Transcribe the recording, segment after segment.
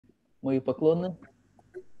Мои поклоны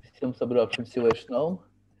всем собравшимся вайшнавам.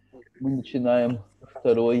 Мы начинаем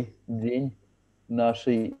второй день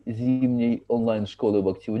нашей зимней онлайн-школы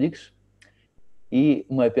Бхакти-Удикш. И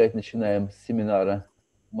мы опять начинаем с семинара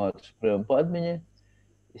Према Падмини.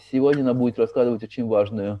 Сегодня она будет рассказывать очень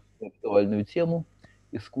важную актуальную тему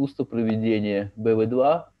 «Искусство проведения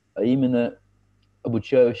БВ2», а именно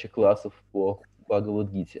обучающих классов по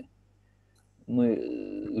Бхагавад-гите.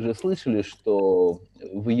 Мы уже слышали, что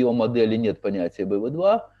в ее модели нет понятия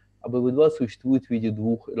БВ2, а БВ2 существует в виде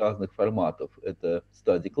двух разных форматов. Это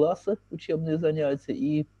стадии класса, учебные занятия,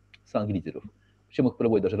 и сангритеров. Причем их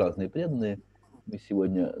проводят даже разные преданные. Мы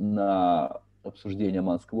сегодня на обсуждение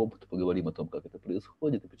манского опыта поговорим о том, как это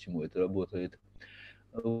происходит и почему это работает.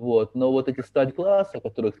 Вот. Но вот эти стадии класса, о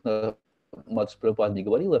которых Мадж Према Падмини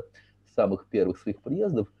говорила с самых первых своих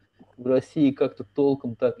приездов, в России как-то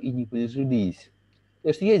толком так и не прижились.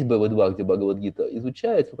 Конечно, есть БВ2, где Бхагавад-гита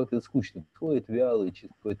изучается, но как-то скучно происходит, вяло, и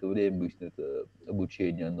через какое-то время обычно это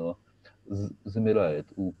обучение, оно замирает,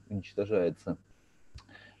 уничтожается.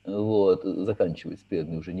 Вот, заканчивается,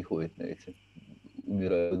 преданные уже не ходят на эти,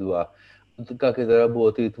 умирают два. Как это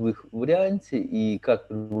работает в их варианте и как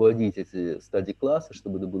проводить эти стадии класса,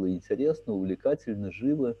 чтобы это было интересно, увлекательно,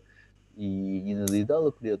 живо и не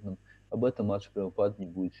надоедало преданным, об этом Мадж Према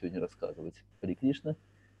Падмини будет сегодня рассказывать. Харе Кришна,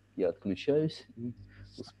 я отключаюсь и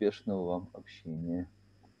успешного вам общения.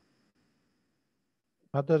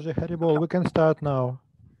 Mataji Haribol, we can start now.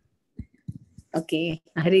 Okay,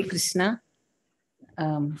 Hare Krishna.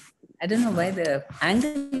 I don't know why the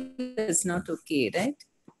angle is not okay, right?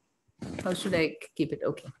 How should I keep it?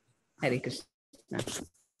 Okay, Hare Krishna.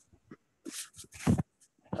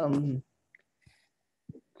 Om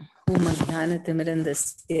Adhyana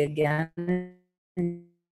Timirandasya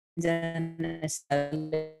Jnana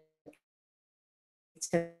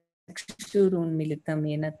Chakshurun Militam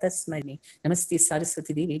Yena Tasmai Namaste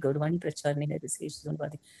Saraswati Devi Gaurvani Pracharni Nirvisesh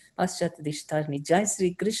Zunvadi Paschat Dishtarni Jai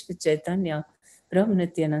Sri Krishna Chaitanya Prabhu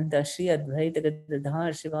Nityananda Shri Advaita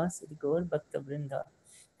Gadadhar Shivasadi Gaur Bhakta Vrinda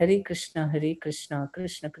Hare Krishna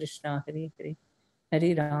Krishna Krishna Hare Hare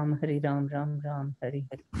Hare Ram Ram Ram Hare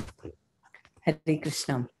Hare Hare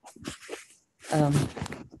Krishna.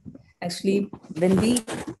 Actually, when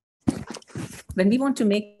we want to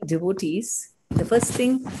make devotees, the first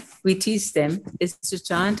thing we teach them is to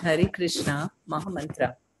chant Hare Krishna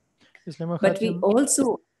Mahamantra. But we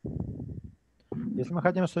also... Если мы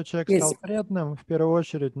хотим, чтобы человек стал преданным, в первую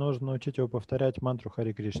очередь нужно учить его повторять мантру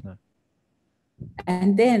Харе Кришна.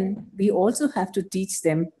 And then we also have to teach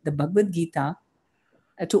them the Bhagavad Gita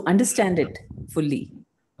to understand it fully.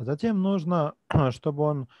 Затем нужно, чтобы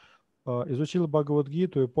он изучил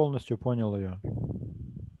Бхагавад-гиту и полностью понял ее.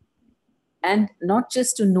 And not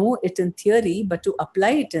just to know it in theory, but to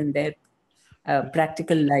apply it in their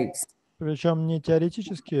practical lives. Причем не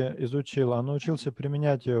теоретически изучил, а научился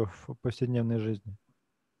применять ее в повседневной жизни.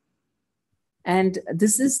 And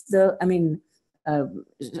this is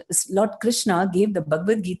Lord Krishna gave the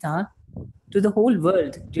Bhagavad Gita to the whole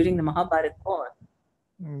world during the Mahabharata war.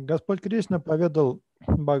 Господь Кришна поведал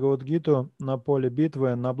Бхагавад-гиту на поле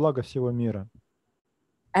битвы на благо всего мира.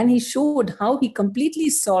 And he showed how he completely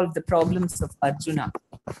solved the problems of Arjuna.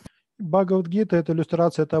 Бхагавад-гита — это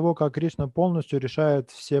иллюстрация того, как Кришна полностью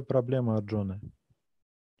решает все проблемы Арджуны.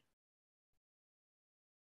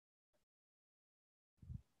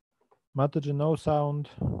 Mataji, no sound.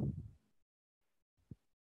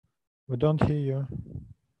 We don't hear you.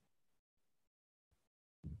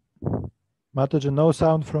 Mataji, no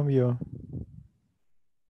sound from you.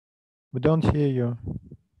 We don't hear you.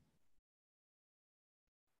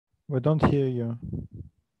 We don't hear you.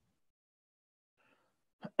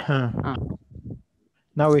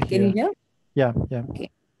 Now we hear. Can you hear? Yeah.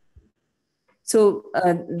 Okay. So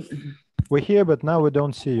we hear, but now we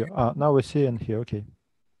don't see you. Now we see and hear. Okay.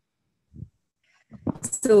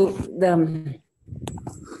 So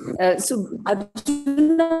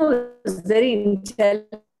Arjuna was very intelligent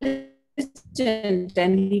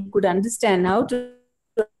and he could understand how to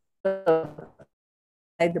apply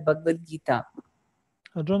the Bhagavad Gita.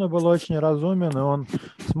 Арджуна был очень разумен, и он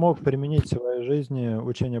смог применить в своей жизни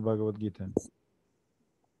учение Бхагавад-гиты.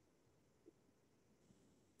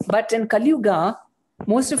 But in Kali Yuga,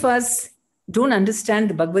 most of us don't understand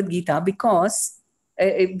the Bhagavad Gita because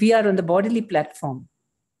we are on the bodily platform.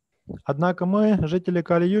 Однако мы, жители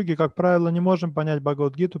Кали-юги, как правило, не можем понять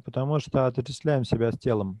Бхагавад-гиту, потому что отождествляем себя с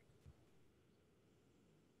телом.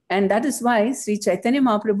 And that is why Sri Chaitanya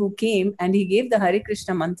Mahaprabhu came and he gave the Hare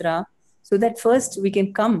Krishna mantra so that first we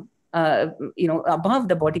can come, above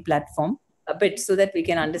the body platform a bit so that we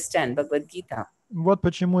can understand Bhagavad Gita. Вот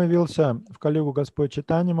почему явился в Калигу Господь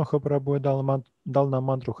Чайтанья Махапрабху и дал нам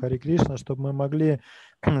мантру Хари Кришна, чтобы мы могли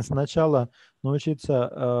сначала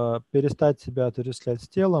научиться перестать себя отождествлять с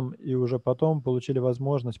телом и уже потом получили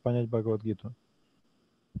возможность понять Бхагавад-гиту.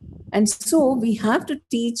 And so we have to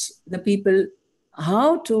teach the people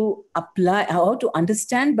how to apply, how to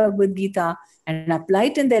understand Bhagavad Gita and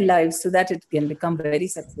apply it in their lives so that it can become very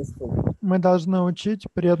successful. Мы должны учить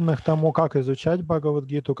преданных тому, как изучать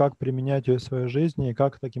Бхагавад-гиту, как применять ее в своей жизни и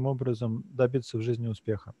как таким образом добиться в жизни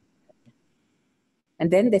успеха.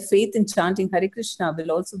 And then their faith in chanting Hare Krishna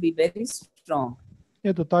will also be very strong.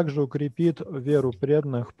 Это также укрепит веру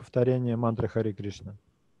преданных в повторение мантры Хари Кришна.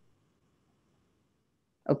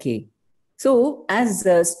 Okay. So as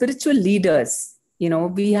spiritual leaders,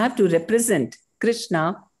 we have to represent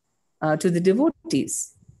Krishna to the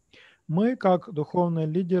devotees. Мы, как духовные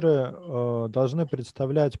лидеры, должны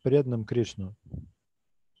представлять преданным Кришну.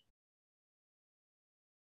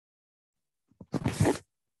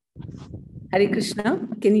 Hare Krishna,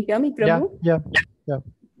 can you hear me, Prabhu? Yeah.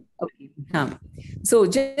 Okay. So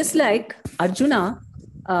just like Arjuna,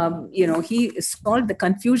 he solved the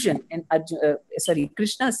confusion, and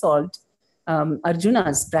Krishna solved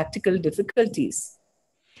Arjuna's practical difficulties.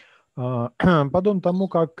 Подобно тому,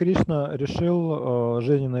 как Кришна решил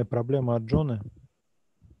жизненные проблемы Арджуны.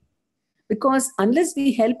 Because unless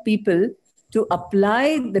we help people to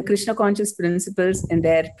apply the Krishna conscious principles in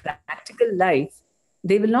their practical life,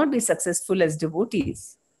 they will not be successful as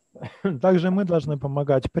devotees. Также мы должны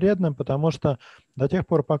помогать преданным, потому что до тех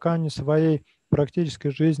пор, пока они в своей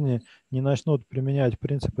практической жизни не начнут применять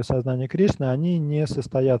принципы сознания Кришны, они не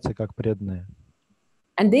состоятся как преданные.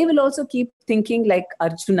 And they will also keep thinking like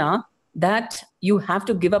Arjuna, that you have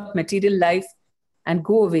to give up material life and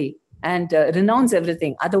go away and renounce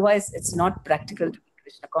everything. Otherwise, it's not practical to be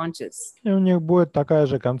Krishna conscious. И у них будет такая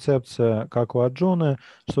же концепция, как у Арджуны,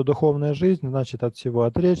 что духовная жизнь значит от всего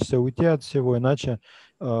отречься, уйти от всего, иначе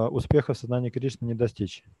успеха в сознании Кришны не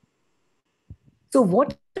достичь. So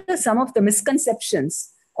what are some of the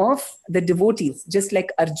misconceptions of the devotees, just like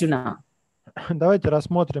Arjuna? Давайте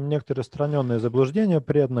рассмотрим некоторые распространенные заблуждения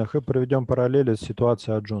преданных и проведем параллели с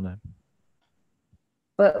ситуацией Арджуны.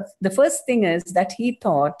 But the first thing is that he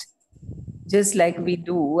thought, just like we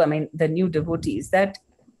do, the new devotees, that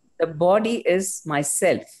the body is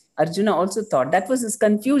myself. Arjuna also thought. That was his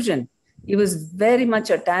confusion. He was very much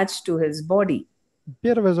attached to his body.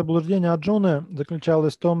 Первое заблуждение Арджуны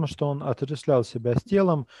заключалось в том, что он отождествлял себя с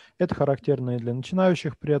телом. Это характерно и для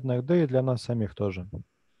начинающих преданных, да и для нас самих тоже.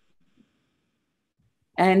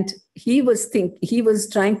 And he was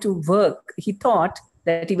trying to work. He thought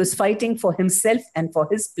that he was fighting for himself and for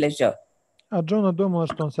his pleasure. Арджуна думал,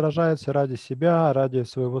 что он сражается ради себя, ради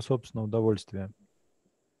своего собственного удовольствия.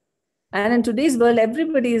 And in today's world,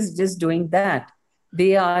 everybody is just doing that.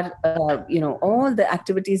 They are, all the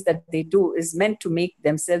activities that they do is meant to make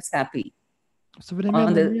themselves happy. В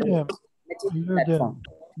современном мире люди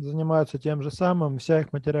занимаются тем же самым. Вся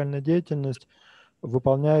их материальная деятельность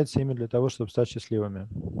выполняется ими для того, чтобы стать счастливыми.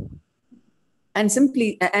 And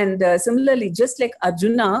similarly, just like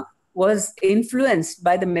Arjuna was influenced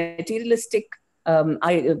by the materialistic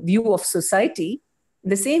view of society, in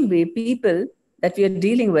the same way, people that we are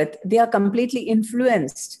dealing with, they are completely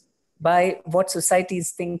influenced by what society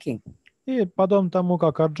is thinking. И подобно тому,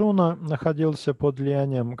 как Арджуна находился под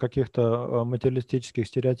влиянием каких-то материалистических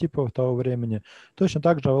стереотипов того времени, точно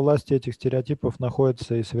так же во власти этих стереотипов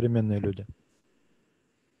находятся и современные люди.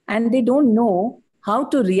 And they don't know how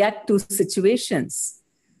to react to situations.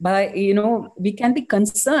 We can be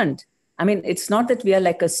concerned. It's not that we are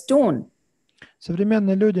like a stone.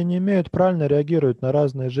 Современные люди не умеют правильно реагировать на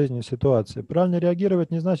разные жизненные ситуации. Правильно реагировать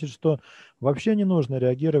не значит, что вообще не нужно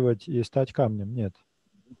реагировать и стать камнем. Нет.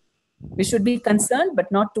 We should be concerned, but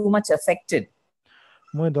not too much affected.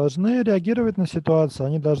 Мы должны реагировать на ситуацию,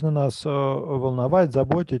 они должны нас волновать,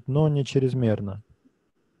 заботить, но не чрезмерно.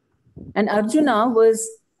 And Arjuna was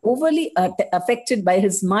overly affected by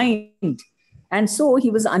his mind, and so he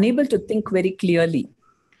was unable to think very clearly.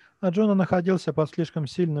 Арджуна находился под слишком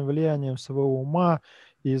сильным влиянием своего ума,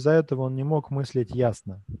 и из-за этого он не мог мыслить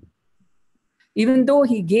ясно. Even though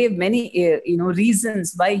he gave many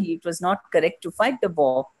reasons why it was not correct to fight the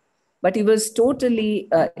war, but he was totally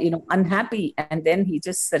unhappy, and then he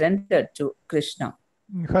just surrendered to Krishna.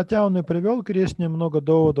 Хотя он и привел к Кришне много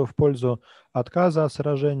доводов в пользу отказа от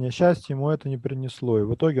сражения, счастья ему это не принесло, и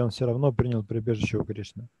в итоге он все равно принял прибежище у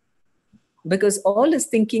Кришны. Because all his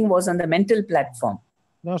thinking was on the mental platform.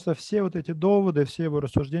 Потому что все вот эти доводы, все его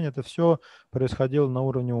рассуждения, это все происходило на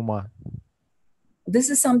уровне ума.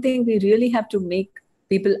 This is something we really have to make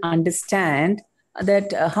people understand,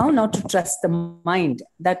 that how not to trust the mind,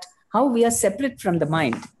 that how we are separate from the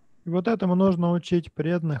mind. И вот этому нужно учить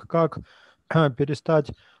преданных, как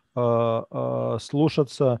перестать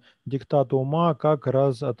слушаться диктату ума, как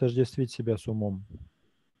раз отождествить себя с умом.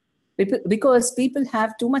 Because people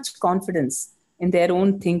have too much confidence in their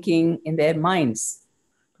own thinking, in their minds.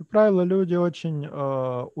 Как правило, люди очень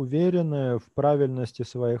уверены в правильности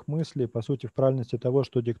своих мыслей, по сути, в правильности того,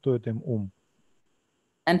 что диктует им ум.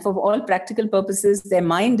 And for all practical purposes, their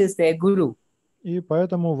mind is their guru. И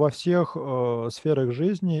поэтому во всех сферах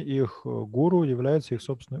жизни их гуру является их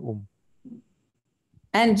собственный ум.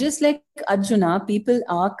 And just like Arjuna, people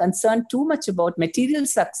are concerned too much about material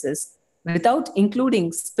success without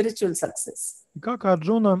including spiritual success. И как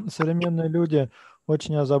Арджуна, современные люди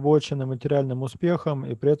очень озабочены материальным успехом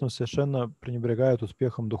и при этом совершенно пренебрегают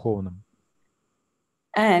успехом духовным.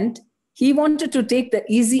 And he wanted to take the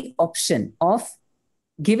easy option of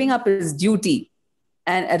giving up his duty,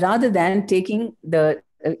 and rather than taking the,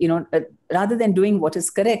 rather than doing what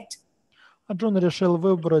is correct. Арджуна решил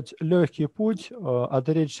выбрать легкий путь,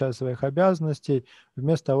 отречься от своих обязанностей,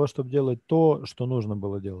 вместо того, чтобы делать то, что нужно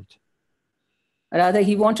было делать. Rather,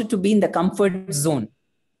 he wanted to be in the comfort zone.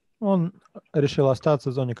 Он решил остаться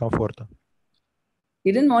в зоне комфорта.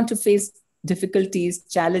 He didn't want to face difficulties,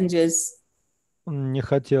 challenges. Он не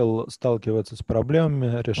хотел сталкиваться с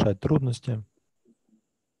проблемами, решать трудности.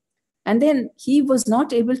 And then he was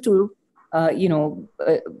not able to,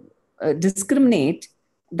 discriminate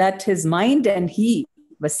that his mind and he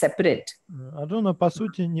were separate. Арджуна, по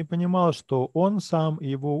сути, не понимал, что он сам и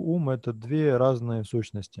его ум — это две разные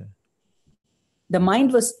сущности. The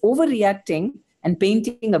mind was overreacting and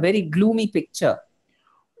painting a very gloomy picture.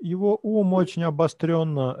 Его ум очень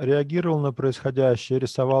обостренно реагировал на происходящее,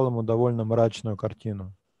 рисовал ему довольно мрачную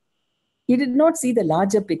картину. He did not see the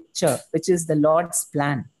larger picture, which is the Lord's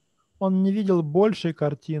plan. Он не видел большей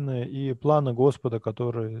картины и плана Господа,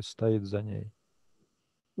 который стоит за ней.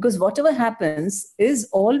 Because whatever happens is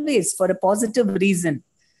always for a positive reason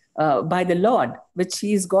by the Lord, which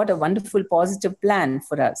He's got a wonderful positive plan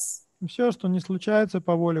for us. Все, что не случается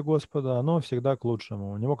по воле Господа, оно всегда к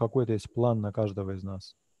лучшему. У него какой-то есть план на каждого из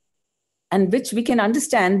нас. And which we can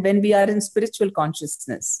understand when we are in spiritual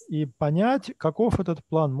consciousness. И понять, каков этот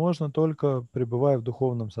план, можно только пребывая в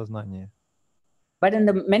духовном сознании. But in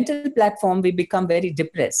the mental platform, we become very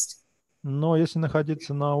depressed. Но если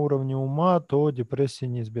находиться на уровне ума, то депрессии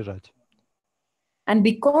не избежать. And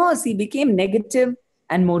because he became negative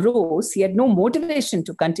and morose, he had no motivation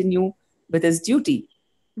to continue with his duty.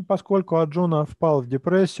 Поскольку Арджуна впал в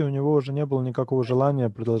депрессию, у него уже не было никакого желания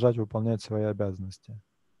продолжать выполнять свои обязанности.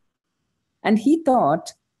 And he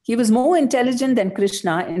thought he was more intelligent than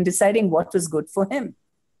Krishna in deciding what was good for him.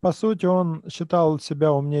 По сути, он считал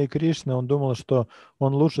себя умнее Кришны, он думал, что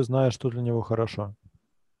он лучше знает, что для него хорошо.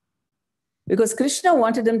 Because Krishna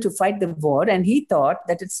wanted him to fight the war, and he thought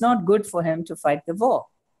that it's not good for him to fight the war.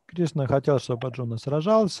 Кришна хотел, чтобы Арджуна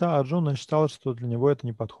сражался, а Арджуна считал, что для него это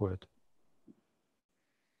не подходит.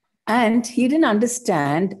 And he didn't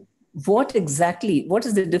understand what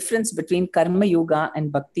is the difference between karma yoga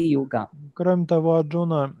and bhakti yoga. Кроме того,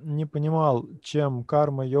 Арджуна не понимал, чем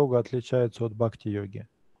карма-йога отличается от бхакти-йоги.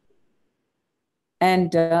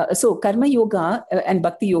 And so karma yoga and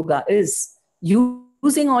bhakti yoga is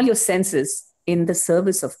using all your senses in the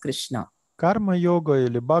service of Krishna. Карма-йога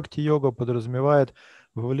или бхакти-йога подразумевает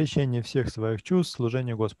вовлечение всех своих чувств в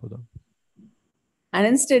служение Господу. And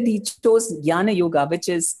instead he chose jnana yoga, which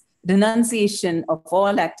is renunciation of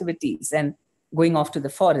all activities and going off to the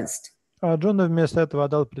forest. Арджуна вместо этого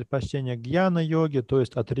отдал предпочтение гьяна-йоге, то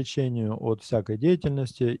есть отречению от всякой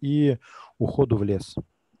деятельности и уходу в лес.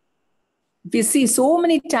 We see so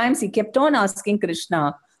many times he kept on asking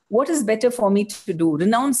Krishna, what is better for me to do,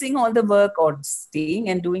 renouncing all the work or staying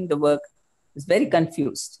and doing the work? He's very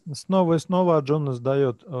confused. Снова и снова Арджуна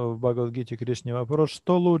задает в Бхагавад-гите Кришне вопрос,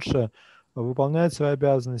 что лучше, выполнять свои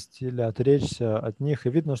обязанности или отречься от них, и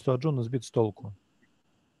видно, что Арджуна сбит с толку.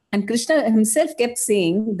 And Krishna himself kept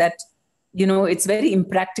saying that, it's very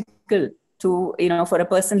impractical to, for a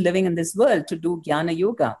person living in this world to do jnana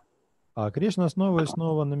yoga. А Кришна снова и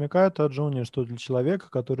снова намекает Арджуне, что для человека,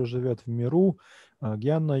 который живет в миру,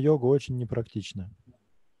 гьяна-йога очень непрактична.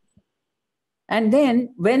 And then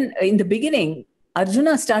when in the beginning,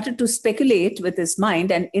 Arjuna started to speculate with his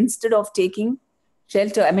mind, and instead of taking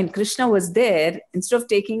shelter, Krishna was there, instead of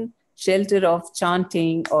taking shelter of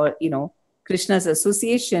chanting or, Krishna's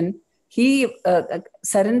association, he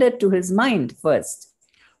surrendered to his mind first.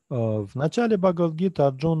 В начале Бхагавад-гиты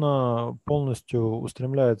Арджуна полностью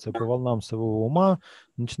устремляется по волнам своего ума,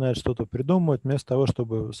 начинает что-то придумывать, вместо того,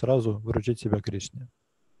 чтобы сразу вручить себя Кришне.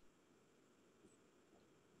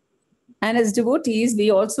 And as devotees,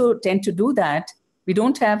 we also tend to do that. We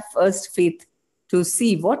don't have first faith to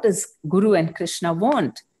see what does Guru and Krishna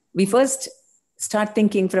want. We first start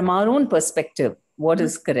thinking from our own perspective, what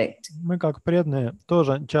is correct. Мы, как преданные,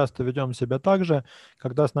 тоже часто ведем себя так же.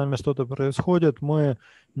 Когда с нами что-то происходит, мы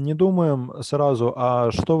не думаем сразу,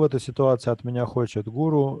 а что в этой ситуации от меня хочет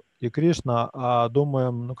Гуру и Кришна, а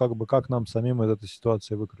думаем, ну, как бы, как нам самим из этой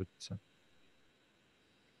ситуации выкрутиться.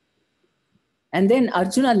 And then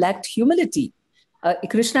Arjuna lacked humility.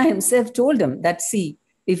 Krishna himself told him that, see,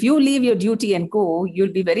 if you leave your duty and go,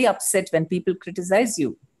 you'll be very upset when people criticize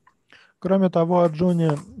you. Кроме того,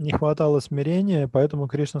 Арджуне не хватало смирения, поэтому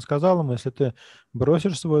Кришна сказал ему, если ты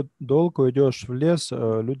бросишь свой долг, уйдешь в лес,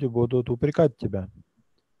 люди будут упрекать тебя.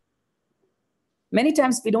 Many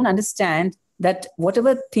times we don't understand that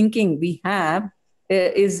whatever thinking we have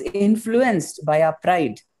is influenced by our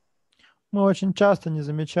pride. Мы очень часто не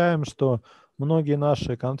замечаем, что многие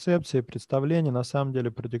наши концепции и представления на самом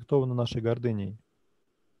деле продиктованы нашей гордыней.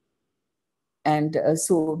 And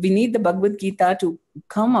so we need the Bhagavad Gita to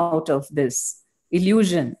come out of this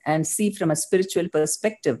illusion and see from a spiritual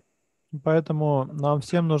perspective. Поэтому нам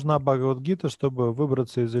всем нужна Бхагавад-гита, чтобы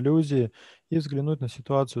выбраться из иллюзии и взглянуть на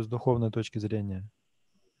ситуацию с духовной точки зрения.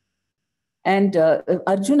 And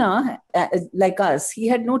Arjuna, like us, he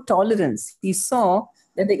had no tolerance. He saw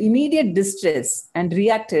that the immediate distress and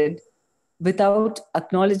reacted without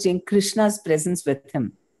acknowledging Krishna's presence with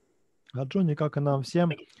him. Арджуне, как и нам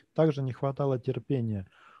всем, также не хватало терпения.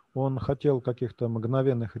 Он хотел каких-то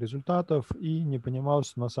мгновенных результатов и не понимал,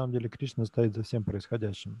 что на самом деле Кришна стоит за всем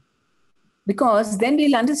происходящим. Because then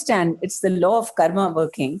we'll understand it's the law of karma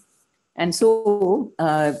working. And so,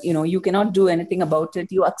 you cannot do anything about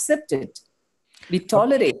it. You accept it. We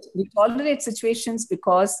tolerate situations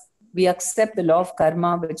because we accept the law of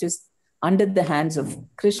karma, which is under the hands of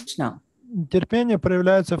Krishna. Терпение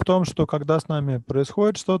проявляется в том, что когда с нами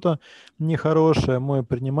происходит что-то нехорошее, мы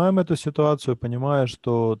принимаем эту ситуацию, понимая,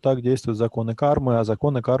 что так действуют законы кармы, а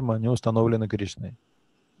законы кармы не установлены Кришной.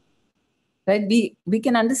 Right? We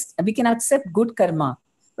can accept good karma,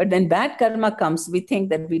 but when bad karma comes, we think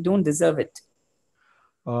that we don't deserve it.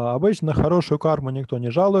 Обычно на хорошую карму никто не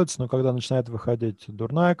жалуется, но когда начинает выходить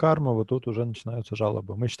дурная карма, вот тут уже начинаются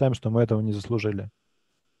жалобы. Мы считаем, что мы этого не заслужили.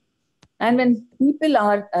 And when people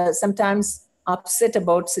are sometimes upset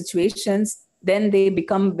about situations, then they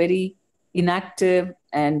become very inactive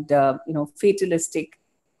and fatalistic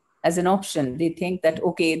as an option. They think that,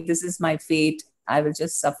 okay, this is my fate. I will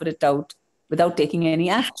just suffer it out without taking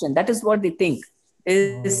any action. That is what they think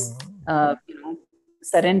is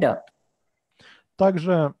surrender.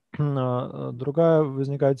 Также другая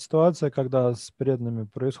возникает ситуация, когда с преданными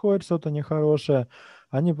происходит что-то нехорошее,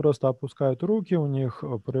 они просто опускают руки, у них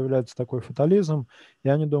проявляется такой фатализм, и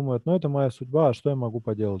они думают, ну это моя судьба, а что я могу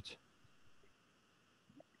поделать?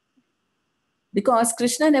 Because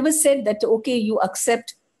Krishna never said that, okay, you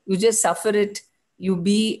accept, you just suffer it, you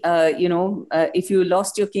be, if you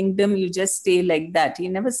lost your kingdom, you just stay like that. He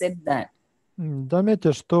never said that.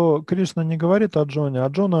 Заметьте, что Кришна не говорит Арджуне,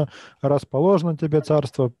 Арджуна, расположено тебе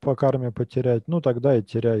царство по карме потерять, ну тогда и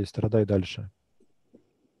теряй, и страдай дальше.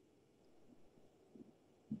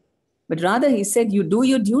 But rather he said, you do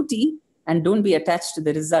your duty and don't be attached to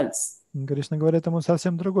the results. Кришна говорит ему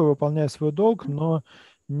совсем другое, выполняй свой долг, но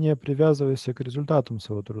не привязывайся к результатам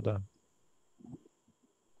своего труда.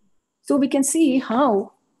 So we can see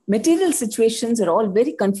how material situations are all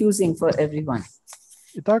very confusing for everyone.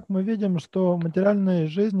 Итак, мы видим, что в материальной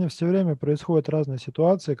жизни все время происходят разные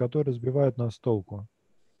ситуации, которые сбивают нас с толку.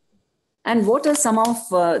 And what are some of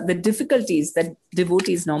the difficulties that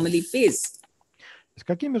devotees normally face? С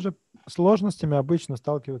какими же сложностями обычно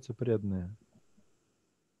сталкиваются преданные?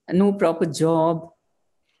 No proper job,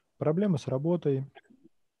 Проблемы с работой,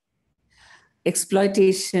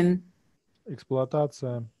 exploitation,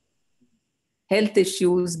 эксплуатация, health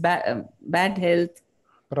issues, bad health,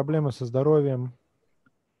 проблемы со здоровьем,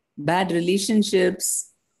 bad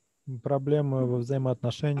relationships, проблемы во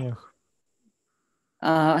взаимоотношениях,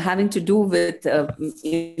 having to do with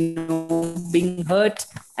being hurt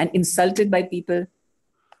and insulted by people.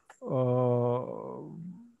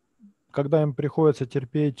 когда им приходится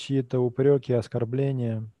терпеть чьи-то упреки,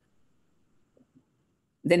 оскорбления.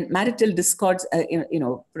 Then marital discords,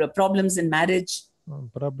 problems in marriage.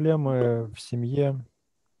 Проблемы в семье.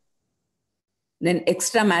 Then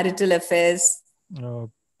extramarital affairs.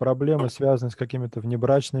 Проблемы, связанные с какими-то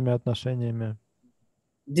внебрачными отношениями.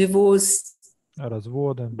 Divorce.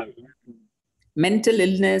 Разводы. Mental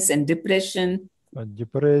illness and depression.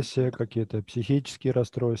 Депрессия, какие-то психические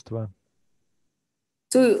расстройства.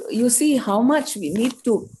 So you see how much we need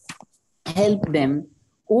to help them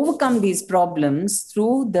overcome these problems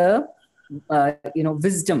through the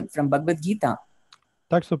wisdom from Bhagavad-gita.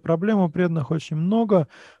 Так что проблем у преданных очень много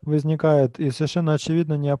возникает, и совершенно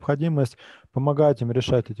очевидна необходимость помогать им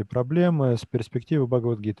решать эти проблемы с перспективы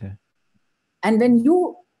Бхагавад-гиты. And when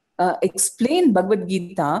you explain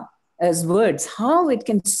Bhagavad-gita as words, how it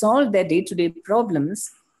can solve their day-to-day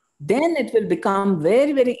problems, then it will become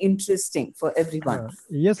very, very interesting for everyone.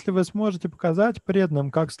 Если вы сможете показать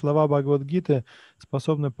преданным, как слова Бхагавад-гиты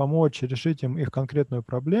способны помочь решить им их конкретную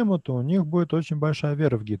проблему, то у них будет очень большая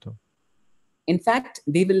вера в гиту. In fact,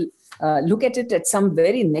 they will look at it at some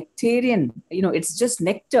very nectarian, it's just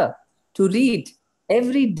nectar to read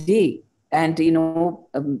every day and,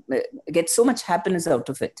 get so much happiness out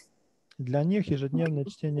of it. Для них ежедневное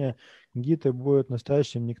чтение гиты будет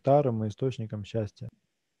настоящим нектаром и источником счастья.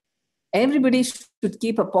 Everybody should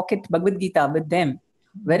keep a pocket Bhagavad-gita with them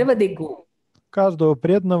wherever they go. Каждого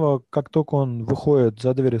преданного, как только он выходит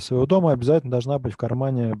за двери своего дома, обязательно должна быть в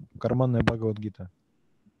кармане карманная Бхагавад-гита.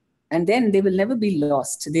 And then they will never be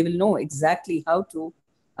lost. They will know exactly how to,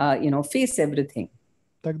 face everything.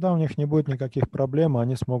 Тогда у них не будет никаких проблем,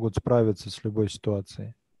 они смогут справиться с любой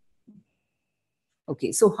ситуацией.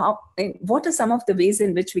 Okay, so what are some of the ways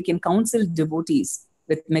in which we can counsel devotees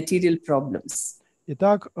with material problems?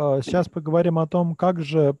 Итак, сейчас поговорим о том, как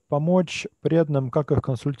же помочь преданным, как их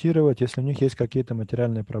консультировать, если у них есть какие-то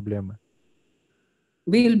материальные проблемы.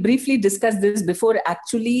 We will briefly discuss this before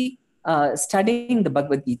actually studying the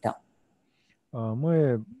Bhagavad-gita.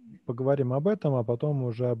 Мы поговорим об этом, а потом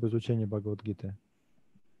уже об изучении Бхагавад-гиты.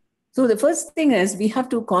 So the first thing is we have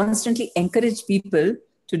to constantly encourage people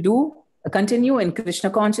to continue in Krishna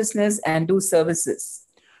consciousness and do services.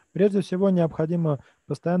 Прежде всего, необходимо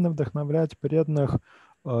постоянно вдохновлять преданных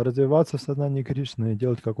развиваться в сознании Кришны и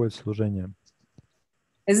делать какое-то служение.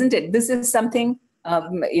 Isn't it? This is something,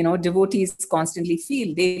 devotees constantly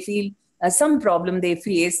feel. They feel some problem they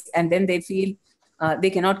face, and then they feel they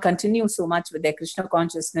cannot continue so much with their Krishna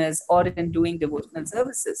consciousness or in doing devotional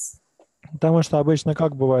services. Потому что обычно,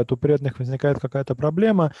 как бывает, у преданных возникает какая-то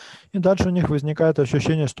проблема, и дальше у них возникает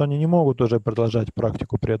ощущение, что они не могут уже продолжать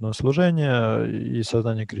практику преданного служения и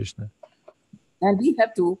сознания Кришны. And we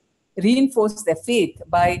have to reinforce their faith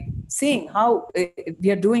by saying how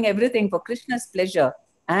we are doing everything for Krishna's pleasure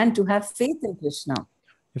and to have faith in Krishna.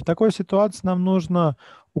 И в такой ситуации нам нужно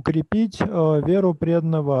укрепить веру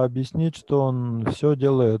преданного, объяснить, что он все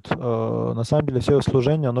делает, на самом деле все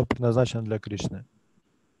служение, оно предназначено для Кришны.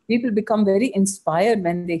 People become very inspired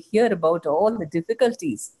when they hear about all the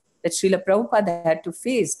difficulties that Srila Prabhupada had to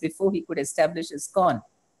face before he could establish ISKCON.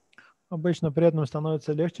 Обычно преданным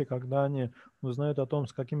становится легче, когда они узнают о том,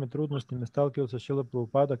 с какими трудностями сталкивался Шрила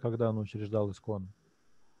Прабхупада, когда он учреждал ISKCON.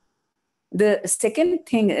 The second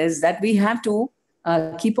thing is that we have to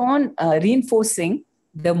keep on reinforcing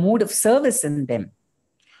the mode of service in them.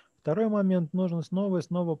 Второй момент, нужно снова и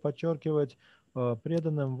снова подчеркивать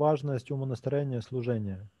преданным важность умонастроения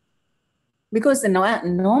служения. Because the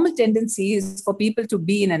normal tendency is for people to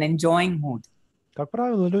be in an enjoying mood. Как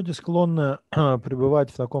правило, люди склонны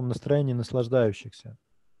пребывать в таком настроении наслаждающихся.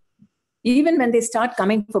 Even when they start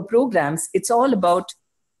coming for programs, it's all about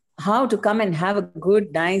how to come and have a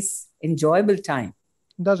good, nice, enjoyable time.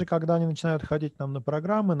 Даже когда они начинают ходить нам на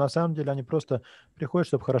программы, на самом деле они просто приходят,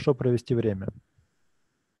 чтобы хорошо провести время.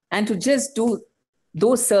 And to just do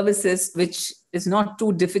those services which is not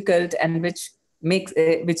too difficult and which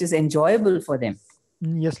is enjoyable for them.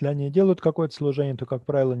 Если они делают какое-то служение, то, как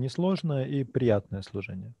правило, несложное и приятное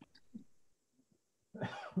служение.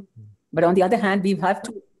 But on the other hand, we have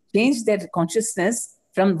to change their consciousness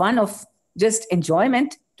from one of just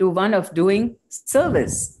enjoyment to one of doing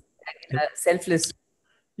service, selfless.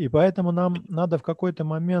 И поэтому нам надо в какой-то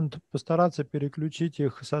момент постараться переключить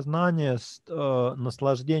их сознание с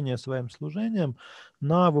наслаждения своим служением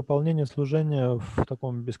на выполнение служения в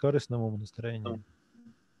таком бескорыстном настроении.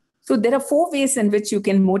 So there are 4 ways in which you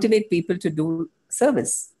can motivate people to do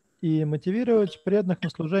service. И мотивировать преданных на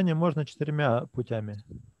служение можно 4 путями.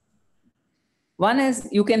 One is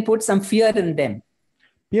you can put some fear in them.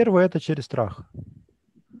 Первое – это через страх.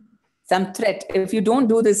 Some threat. If you don't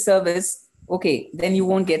do this service, okay, then you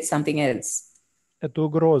won't get something else. Это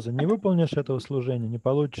угроза. Не выполнишь этого служения, не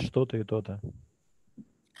получишь что-то и то-то.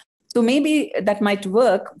 So maybe that might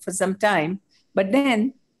work for some time, but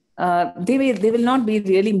then they will not be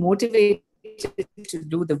really motivated to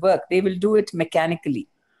do the work. They will do it mechanically.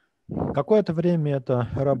 Какое-то время это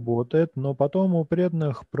работает, но потом у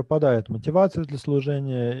преданных пропадает мотивация для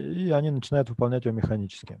служения, и они начинают выполнять его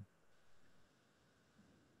механически.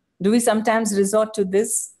 Do we sometimes resort to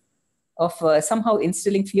this of somehow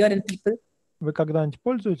instilling fear in people? Вы когда-нибудь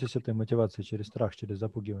пользуетесь этой мотивацией через страх, через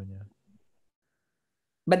запугивание?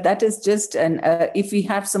 But that is just if we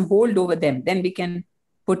have some hold over them, then we can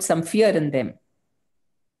put some fear in them.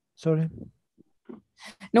 Sorry.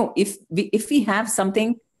 No, if we have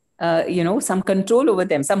something, some control over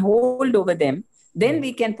them, some hold over them, then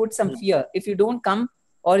we can put some fear. If you don't come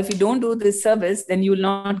or if you don't do this service, then you will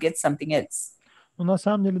not get something else. Но на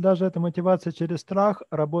самом деле даже эта мотивация через страх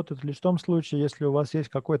работает лишь в том случае, если у вас есть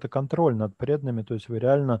какой-то контроль над преданными, то есть вы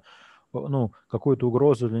реально, какую-то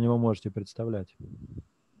угрозу для него можете представлять.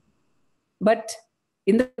 But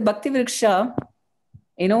in the Bhakti Vriksha,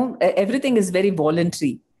 everything is very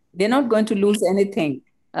voluntary. They're not going to lose anything.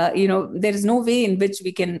 There is no way in which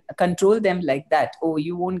we can control them like that. Oh,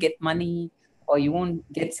 you won't get money or you won't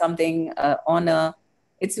get something, honor.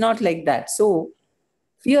 It's not like that. So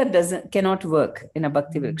fear cannot work in a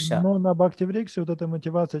Bhakti Vriksha. Но на Бхакти Вриксе вот эта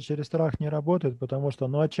мотивация через страх не работает, потому что,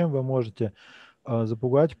 а чем вы можете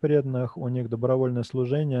запугать преданных? У них добровольное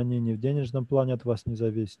служение, они ни в денежном плане от вас не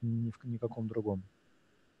зависят, ни в никаком другом.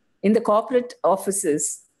 In the corporate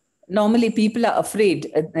offices, normally people are afraid,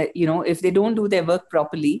 if they don't do their work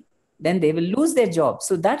properly, then they will lose their job.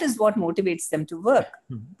 So that is what motivates them to work.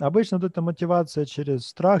 Обычно вот эта мотивация через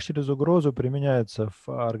страх, через угрозу применяется в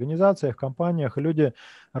организациях, в компаниях. Люди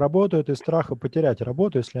работают из страха потерять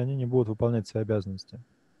работу, если они не будут выполнять свои обязанности.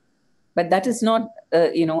 But that is not,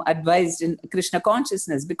 advised in Krishna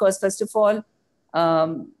consciousness, because first of all,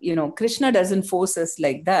 Krishna doesn't force us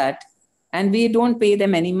like that, and we don't pay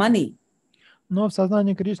them any money. Но в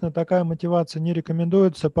сознании Кришны такая мотивация не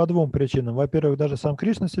рекомендуется по двум причинам. Во-первых, даже сам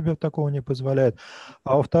Кришна себе такого не позволяет,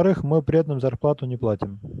 а во-вторых, мы преданным зарплату не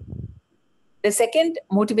платим. The second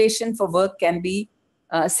motivation for work can be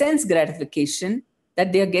sense gratification,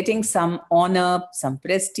 that they are getting some honor, some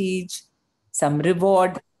prestige, some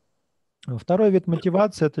reward. Второй вид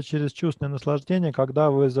мотивации – это через чувственное наслаждение, когда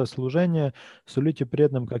вы за служение сулите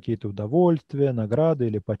преданным какие-то удовольствия, награды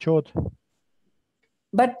или почет.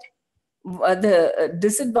 But the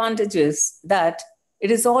disadvantage is that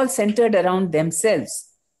it is all centered around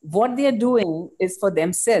themselves. What they are doing is for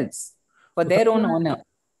themselves, for their own honor.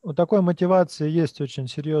 У такой мотивации есть очень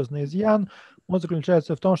серьезный изъян. Он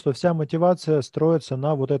заключается в том, что вся мотивация строится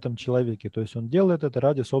на вот этом человеке. То есть он делает это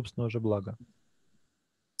ради собственного же блага.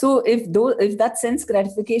 So if that sense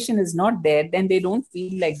gratification is not there, then they don't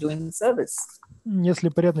feel like doing service. Если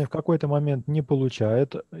преданный в какой-то момент не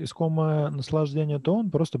получает искомое наслаждение, то он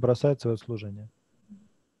просто бросает свое служение.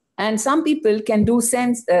 And some people can do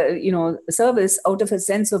service out of a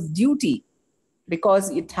sense of duty, because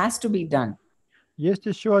it has to be done. Есть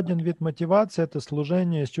еще один вид мотивации – это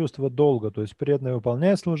служение из чувства долга. То есть преданный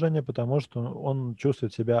выполняет служение, потому что он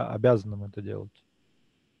чувствует себя обязанным это делать.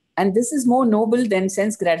 And this is more noble than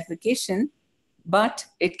sense gratification, but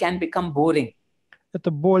it can become boring.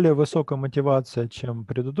 Это более высокая мотивация, чем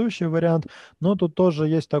предыдущий вариант, но тут тоже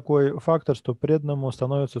есть такой фактор, что преданному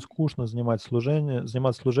становится скучно занимать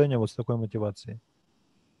служение вот с такой мотивацией.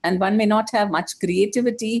 And one may not have much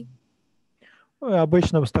creativity.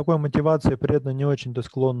 Обычно с такой мотивацией преданные не очень-то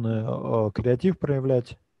склонны креатив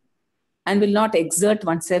проявлять. And will not exert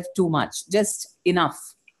oneself too much, just enough.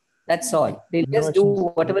 That's all. They'll just do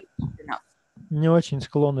whatever is enough. Не очень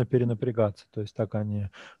склонны перенапрягаться, то есть так они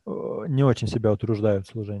не очень себя утруждают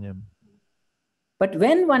служением. But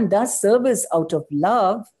when one does service out of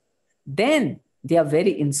love, then they are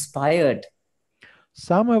very inspired.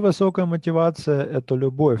 Самая высокая мотивация – это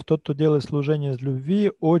любовь. Тот, кто делает служение из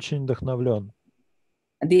любви, очень вдохновлен.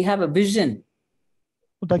 They have a vision.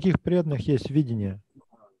 У таких преданных есть видение.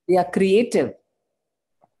 They are creative.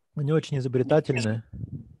 Они очень изобретательны.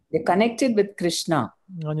 They're connected with Krishna.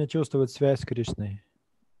 Они чувствуют связь с Кришной.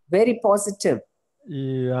 Very positive.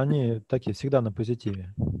 И они такие всегда на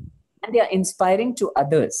позитиве. And they are inspiring to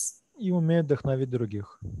others. И умеют вдохновить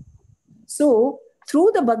других. So,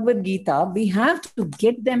 through the Bhagavad Gita, we have to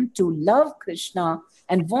get them to love Krishna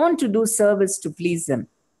and want to do service to please him.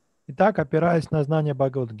 Итак, опираясь на знание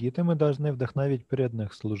Бхагавад-гиты, мы должны вдохновить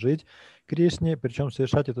преданных служить Кришне, причем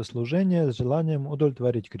совершать это служение с желанием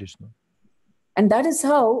удовлетворить Кришну. And that is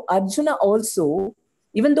how Arjuna also,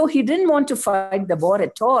 even though he didn't want to fight the war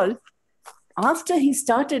at all, after he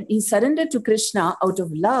surrendered to Krishna out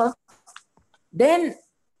of love, then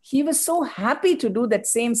he was so happy to do that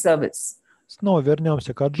same service. Снова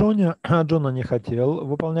вернемся к Арджуне. Арджуна не хотел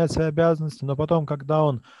выполнять свои обязанности, но потом, когда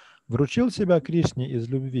он вручил себя Кришне из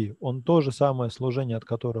любви, он то же самое служение, от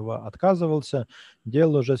которого отказывался,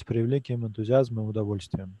 делал уже с превеликим энтузиазмом и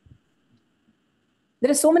удовольствием. There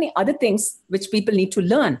are so many other things which people need to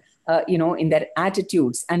learn, in their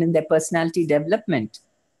attitudes and in their personality development.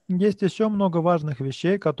 Есть еще много важных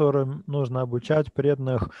вещей, которым нужно обучать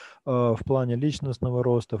преданных в плане личностного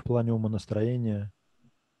роста, в плане умонастроения.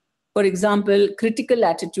 For example, critical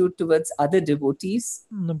attitude towards other devotees,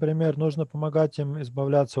 Например, нужно помогать им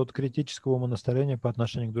избавляться от критического умонастроения по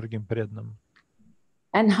отношению к другим преданным.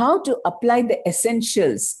 and how to apply the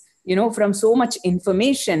essentials. From so much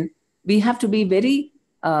information, we have to be very,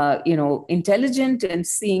 intelligent and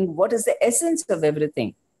seeing what is the essence of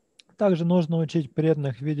everything. Также нужно учить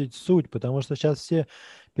преданных видеть суть, потому что сейчас все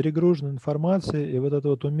перегружены информацией, и вот это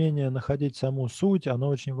вот умение находить саму суть, оно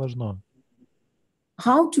очень важно.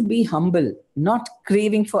 How to be humble, not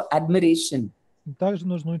craving for admiration. Также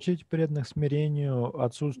нужно учить преданных смирению,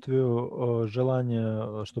 отсутствию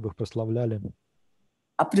желания, чтобы их прославляли,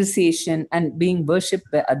 Appreciation and being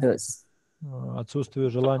worshipped by others. отсутствию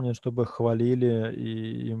желания, чтобы их хвалили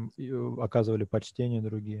и оказывали почтение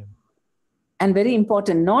другие. And very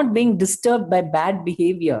important, not being disturbed by bad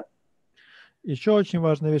behavior. Еще очень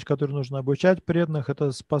важная вещь, которую нужно обучать преданных,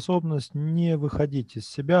 это способность не выходить из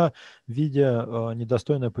себя, видя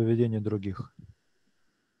недостойное поведение других.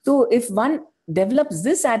 So if one develops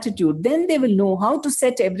this attitude, then they will know how to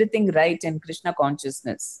set everything right in Krishna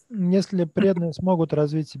consciousness. Если преданные смогут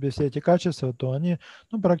развить в себе все эти качества, то они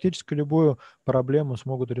практически любую проблему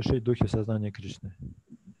смогут решить в духе сознания Кришны.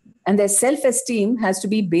 And their self-esteem has to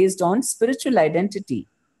be based on spiritual identity.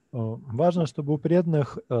 Важно, чтобы у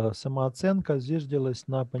преданных самооценка зиждилась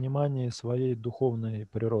на понимании своей духовной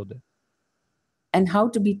природы. And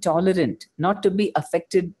how to be tolerant, not to be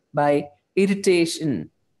affected by irritation.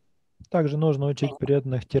 Также нужно учить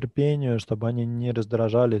преданных терпению, чтобы они не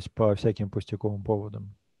раздражались по всяким пустяковым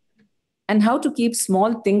поводам. And how to keep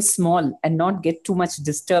small things small and not get too much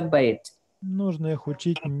disturbed by it. Нужно их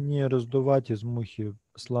учить не раздувать из мухи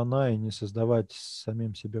слона и не создавать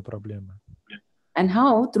самим себе проблемы. And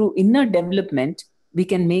how through inner development we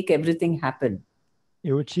can make everything happen.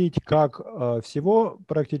 И учить, как всего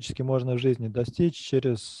практически можно в жизни достичь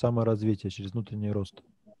через саморазвитие, через внутренний рост.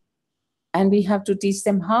 And we have to teach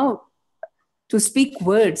them how to speak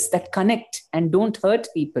words that connect and don't hurt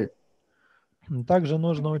people. Также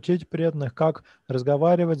нужно учить преданных, как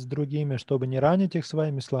разговаривать с другими, чтобы не ранить их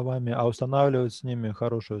своими словами, а устанавливать с ними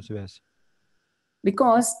хорошую связь.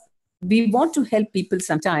 Because we want to help people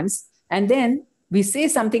sometimes, and then we say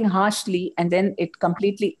something harshly, and then it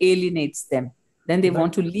completely alienates them. Then they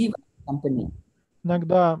want to leave our company.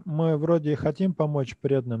 Иногда мы вроде и хотим помочь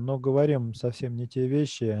преданным, но говорим совсем не те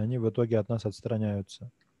вещи, и они в итоге от нас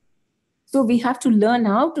отстраняются. So we have to learn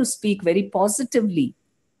how to speak very positively.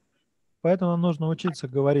 Поэтому нам нужно учиться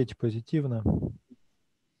говорить позитивно.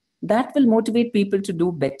 That will motivate people to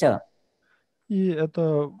do better. И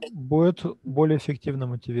это будет более эффективно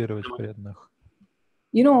мотивировать преданных.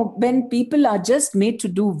 When people are just made to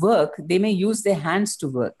do work, they may use their hands to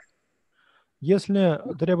work. Если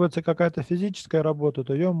требуется какая-то физическая работа,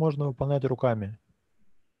 то ее можно выполнять руками.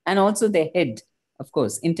 And also their head, of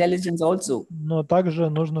course, intelligence also. Но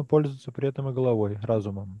также нужно пользоваться при этом и головой,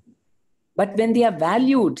 разумом. But when they are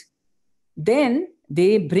valued, then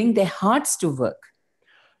they bring their hearts to work.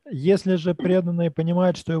 Если же преданный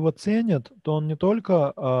понимает, что его ценят, то он не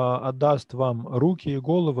только отдаст вам руки и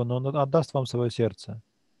голову, но он отдаст вам свое сердце.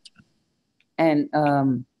 And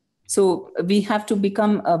so we have to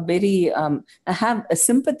become have a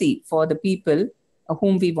sympathy for the people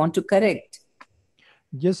whom we want to correct.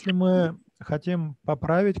 Если мы хотим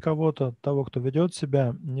поправить кого-то, того, кто ведет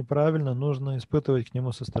себя неправильно, нужно испытывать к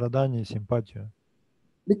нему сострадание и симпатию.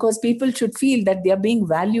 Because people should feel that they are being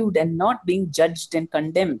valued and not being judged and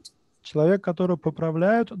condemned. Человек, которого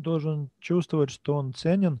поправляют, должен чувствовать, что он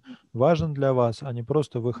ценен, важен для вас, а не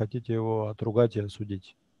просто вы хотите его отругать и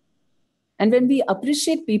осудить. And when we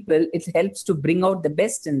appreciate people, it helps to bring out the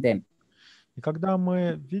best in them. И когда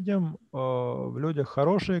мы видим в людях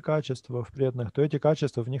хорошие качества, в преданных, то эти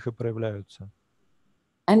качества в них и проявляются.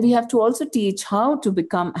 And we have to also teach how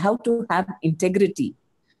to have integrity.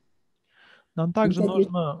 Нам также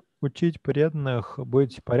нужно учить преданных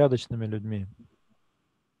быть порядочными людьми.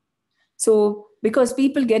 So, because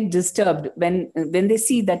people get disturbed when they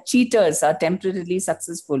see that cheaters are temporarily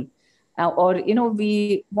successful, or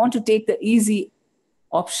we want to take the easy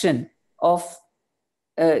option of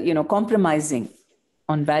compromising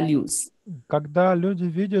on values. Когда люди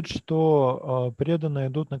видят, что преданные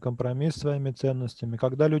идут на компромисс с своими ценностями,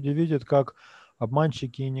 когда люди видят, как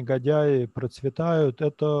обманщики и негодяи процветают,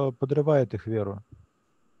 это подрывает их веру.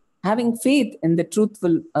 Having faith in the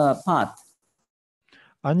truthful path.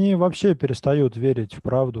 Они вообще перестают верить в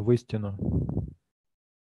правду, в истину.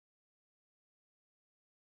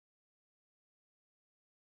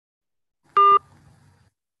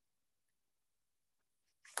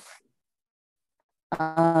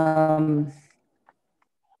 Can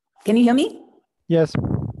you hear me? Yes.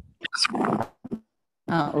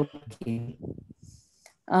 Okay.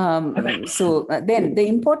 So then the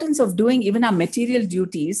importance of doing even our material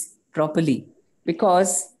duties properly,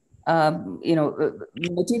 because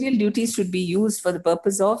material duties should be used for the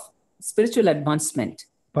purpose of spiritual advancement.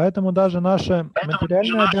 Поэтому даже наши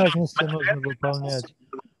материальные обязанности нужно выполнять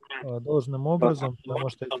должным образом, потому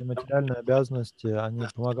что эти материальные обязанности, они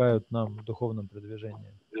помогают нам в духовном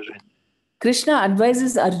продвижении. Krishna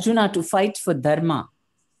advises Arjuna to fight for dharma.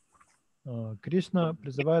 Кришна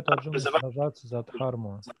призывает Арджуну сражаться за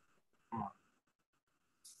дхарму.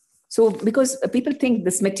 So, because people think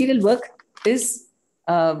this material work is,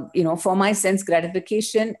 for my sense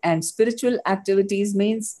gratification, and spiritual activities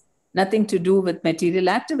means nothing to do with material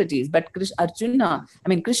activities. But Krishna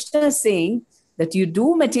is saying that you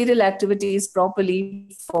do material activities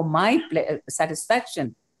properly for my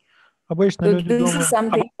satisfaction. Обычно So this is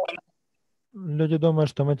something. Люди думают,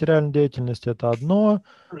 что материальная деятельность – это одно,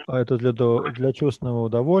 это для чувственного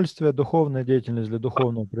удовольствия, духовная деятельность для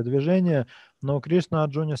духовного продвижения, но Кришна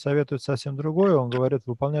Арджуне советует совсем другое. Он говорит,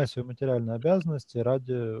 выполняй свои материальные обязанности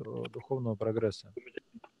ради духовного прогресса.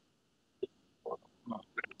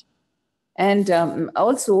 And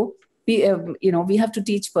also, we have to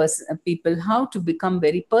teach people how to become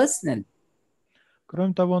very personal.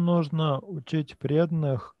 Кроме того, нужно учить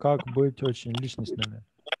преданных, как быть очень личностными.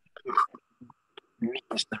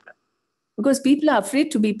 Because people are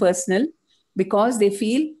afraid to be personal because they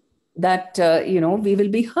feel that, we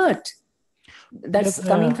will be hurt. That's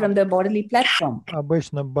coming from the bodily platform.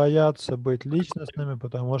 Обычно боятся быть личностными,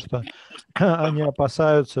 потому что они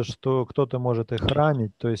опасаются, что кто-то может их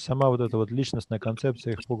ранить. То есть сама вот эта вот личностная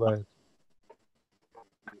концепция их пугает.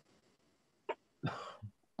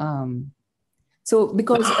 So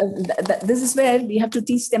because this is where we have to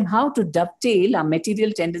teach them how to dovetail our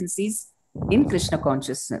material tendencies in Krishna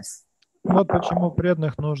consciousness. Вот почему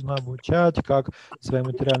преданных нужно обучать, как свои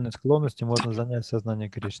материальные склонности можно занять в сознании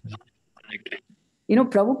Кришны.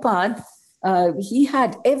 Prabhupada, he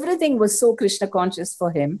had everything was so Krishna conscious for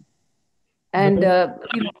him, and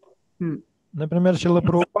например, Шрила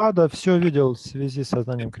Прабхупада все видел в связи с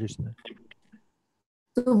сознанием Кришны.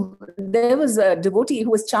 So there was a devotee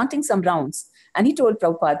who was chanting some rounds, and he told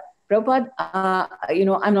Prabhupada,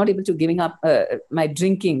 I'm not able to giving up my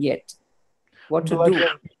drinking yet. What to do?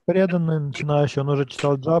 Преданный, начинающий, он уже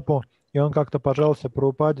читал джапу, и он как-то пожаловался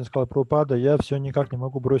Прабхупаде, сказал: Прабхупада, я все никак не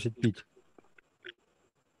могу бросить пить.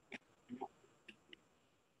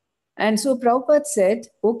 And so Prabhupada said,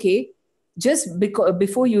 okay, just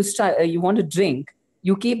before you start, you want to drink,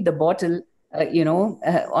 you keep the bottle,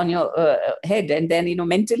 on your head, and then,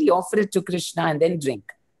 mentally offer it to Krishna and then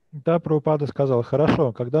drink. Да, Прабхупада сказал: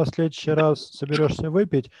 хорошо, когда в следующий раз соберешься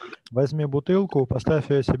выпить, возьми бутылку, поставь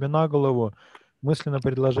ее себе на голову, мысленно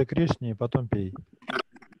предложи Кришне и потом пей.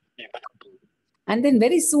 And then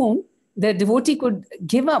very soon, the devotee could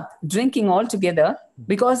give up drinking altogether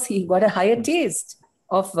because he got a higher taste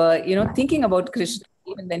of, thinking about Krishna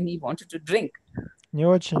even when he wanted to drink. Не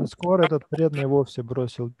очень скоро этот преданный вовсе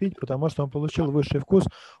бросил пить, потому что он получил высший вкус,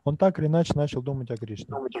 он так или иначе начал думать о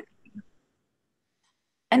Кришне.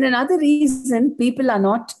 And another reason people are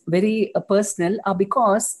not very personal are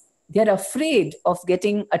because they are afraid of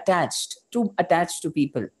getting attached to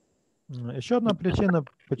people. Еще одна причина,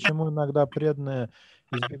 почему иногда преданные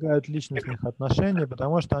избегают личностных отношений,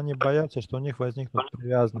 потому что они боятся, что у них возникнут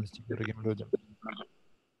привязанности к другим людям.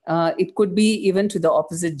 It could be even to the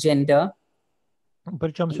opposite gender.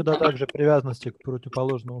 Причем сюда также привязанности к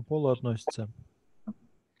противоположному полу относятся.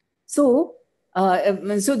 So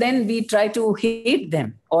then we try to hate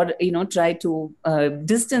them, or try to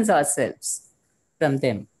distance ourselves from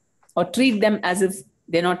them, or treat them as if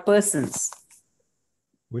they're not persons.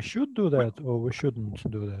 We should do that, or we shouldn't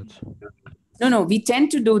do that? No, we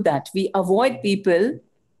tend to do that. We avoid people,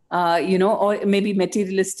 or maybe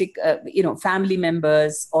materialistic, family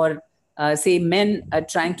members, or say men are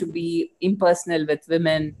trying to be impersonal with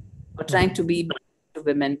women, or trying to be to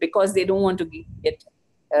women because they don't want to get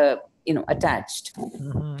attached.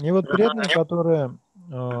 И вот преданные, которые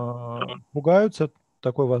пугаются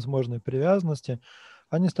такой возможной привязанности,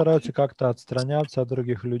 они стараются как-то отстраняться от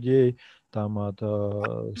других людей, там, от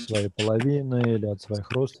своей половины или от своих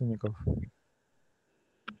родственников.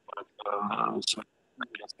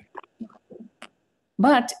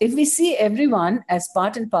 But if we see everyone as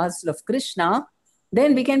part and parcel of Krishna,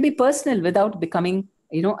 then we can be personal without becoming,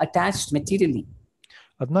 attached materially.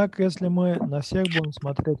 Однако, если мы на всех будем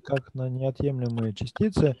смотреть как на неотъемлемые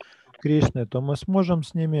частицы Кришны, то мы сможем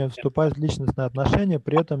с ними вступать в личностные отношения,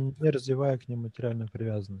 при этом не развивая к ним материальную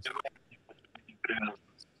привязанность.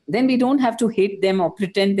 then we don't have to hate them or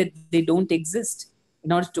pretend that they don't exist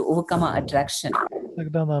in order to overcome our attraction.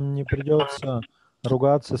 Тогда нам не придется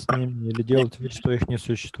ругаться с ними или делать вид, что их не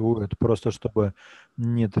существует, просто чтобы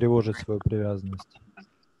не тревожить свою привязанность.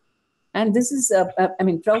 And this is, I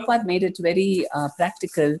mean, Prabhupada made it very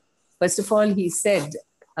practical. First of all, he said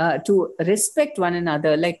to respect one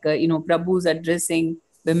another, like, Prabhu's addressing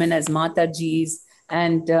women as Matajis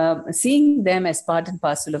and seeing them as part and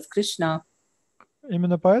parcel of Krishna.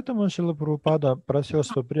 Именно поэтому Шрила Прабхупада просил,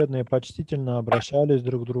 чтобы преданные почтительно обращались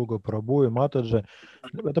друг к другу, Прабху и Матаджи.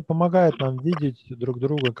 Это помогает нам видеть друг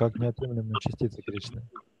друга как неотъемлемые частицы Кришны.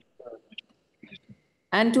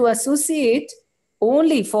 And to associate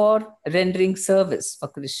only for rendering service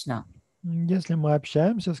for Krishna. Если мы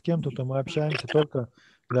общаемся с кем-то, то мы общаемся только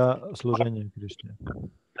для служения Кришне.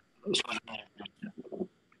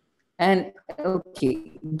 And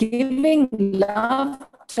okay, giving love,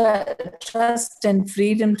 trust, and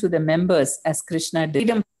freedom to the members as Krishna did,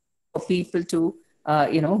 freedom for people to,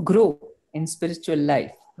 grow in spiritual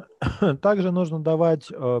life. Также нужно давать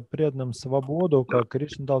преданным свободу, как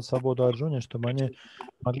Кришна дал свободу Арджуне, чтобы они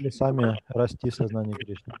могли сами расти в сознании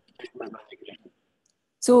Кришны.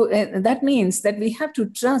 So that means that we have to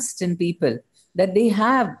trust in people, that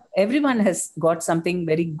everyone has got something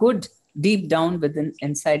very good deep down within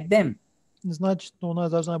inside them. Значит, у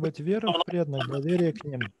нас должна быть вера в преданных, доверие к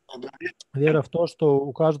ним, вера в то, что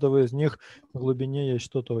у каждого из них в глубине есть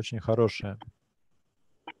что-то очень хорошее.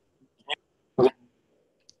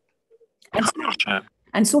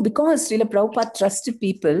 And so because Srila Prabhupada trusted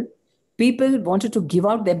people wanted to give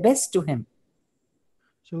out their best to him.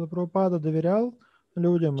 Шрила Прабхупада доверял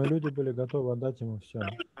людям, и люди были готовы отдать ему все.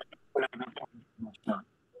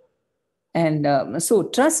 And so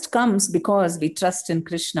trust comes because we trust in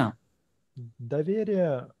Krishna.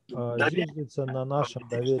 Доверие зиждется на нашем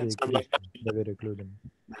доверии к Кришне, доверие к людям.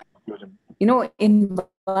 In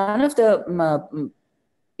one of the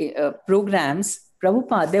programs,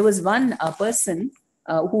 Prabhupada, there was one person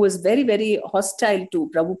who was very, very hostile to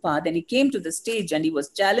Prabhupada, and he came to the stage and he was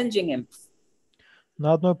challenging him.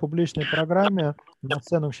 На одной публичной программе на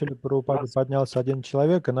сцену к Шриле Прабхупаде поднялся один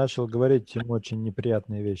человек и начал говорить ему очень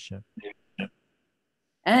неприятные вещи.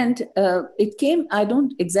 And it came, I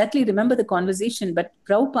don't exactly remember the conversation, but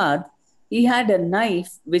Prabhupada, he had a knife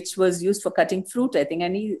which was used for cutting fruit, I think,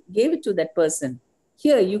 and he gave it to that person.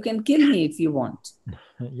 Here, you can kill me if you want.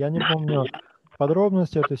 Я не помню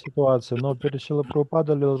подробности этой ситуации, но перед Шрилой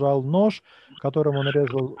Прабхупадой лежал нож, которым он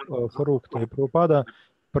резал фрукты. И Прабхупада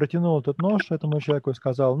протянул этот нож этому человеку и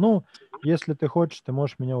сказал: ну, если ты хочешь, ты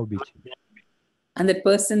можешь меня убить. And that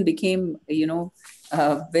person became,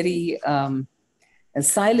 very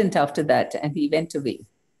silent after that, and he went away.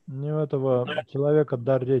 У этого человека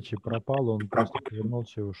дар речи пропал, он просто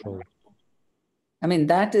повернулся и ушел. I mean,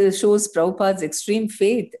 that shows Prabhupada's extreme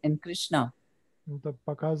faith in Krishna. Это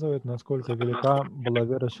показывает, насколько велика была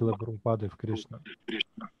вера Шрилы Прабхупады в Кришну.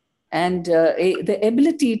 And the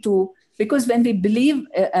ability to, because when we believe,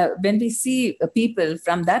 when we see people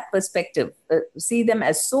from that perspective, see them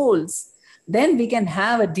as souls, then we can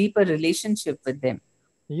have a deeper relationship with them.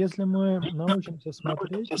 Если мы научимся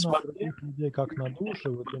смотреть на других людей как на души,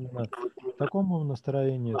 вот именно в таком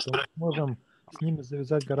настроении, то мы можем с ними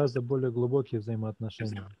завязать гораздо более глубокие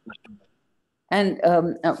взаимоотношения. And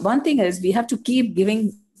one thing is we have to keep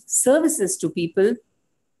giving services to people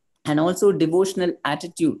and also devotional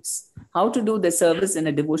attitudes. How to do the service in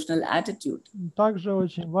a devotional attitude. Также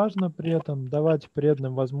очень важно при этом давать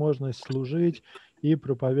преданным возможность служить и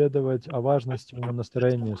проповедовать о важности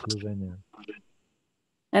настроения служения.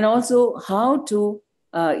 And also how to,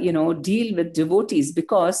 deal with devotees,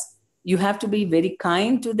 because you have to be very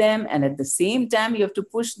kind to them, and at the same time you have to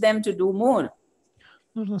push them to do more.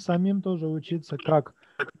 Нужно самим тоже учиться, как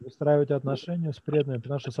выстраивать отношения с преданными,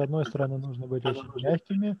 потому что, с одной стороны, нужно быть очень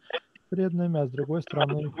мягкими с преданными, а с другой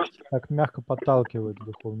стороны, так мягко подталкивать в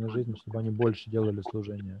духовную жизнь, чтобы они больше делали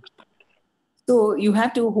служение. So you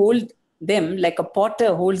have to hold them like a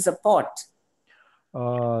potter holds a pot.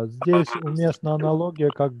 Здесь уместна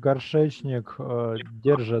аналогия, как горшечник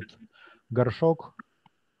держит горшок.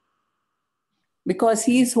 Because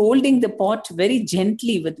he is holding the pot very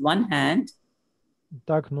gently with one hand.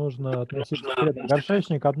 Так нужно относиться к преданным.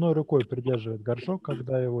 Горшечник одной рукой придерживает горшок,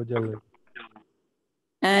 когда его делает.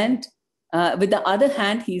 And with the other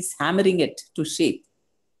hand, he is hammering it to shape.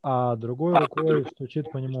 А другой рукой стучит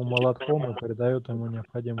по нему молотком и придает ему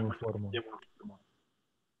необходимую форму.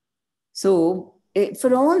 So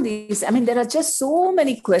for all these, I mean, there are just so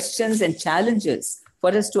many questions and challenges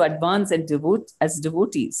for us to advance and devote as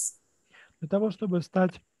devotees. Для того, чтобы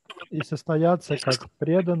стать и состояться как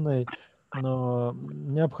преданный, но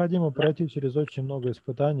необходимо пройти через очень много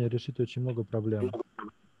испытаний, решить очень много проблем.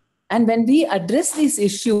 And when we address these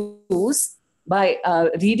issues by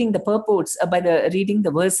reading the purports, reading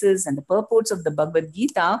the verses and the purports of the Bhagavad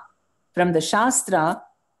Gita from the Shastra,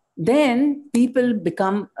 then people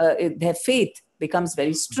become, their faith becomes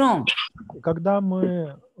very strong. Когда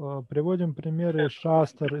мы приводим примеры из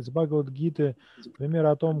Шастр, из Бхагавад-гиты, примеры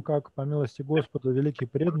о том, как по милости Господа великие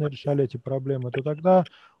преданные решали эти проблемы, то тогда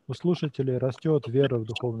у слушателей растет вера в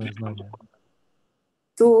духовное знание.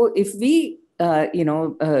 So if we,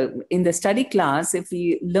 in the study class, if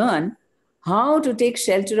we learn how to take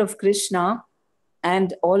shelter of Krishna,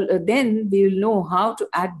 and all, then we will know how to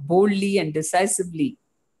act boldly and decisively.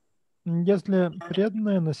 Если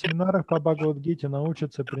преданные на семинарах по Бхагавад-гите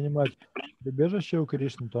научатся принимать прибежище у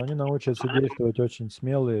Кришны, то они научатся действовать очень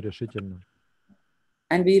смело и решительно.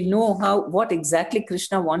 And we'll know what exactly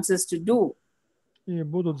Krishna wants us to do. И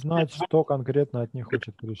будут знать, что конкретно от них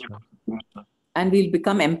хочет Кришна. And we'll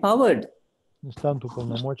become empowered. И станут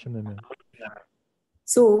уполномоченными.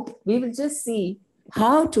 So we will just see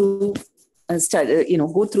how to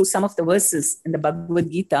go through some of the verses in the Bhagavad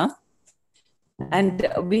Gita. And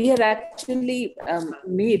we are actually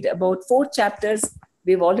made about 4 chapters.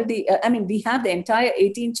 We've already, we have the entire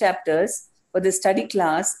 18 chapters for the study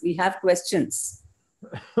class. We have questions.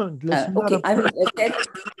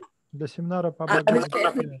 Для семинара по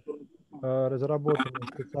Бхагавад-гите разработаны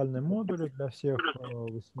специальные модули для всех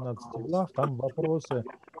 18 глав. Там вопросы,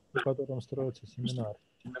 по которым строится семинар.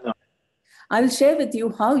 I will share with you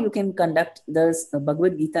how you can conduct the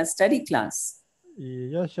Bhagavad Gita study class. И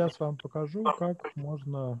я сейчас вам покажу, как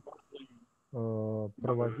можно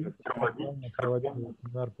проводить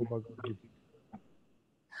семинар по Бхагавад-гите.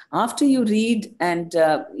 After you read and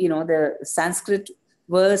the Sanskrit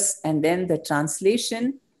verse and then the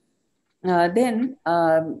translation, then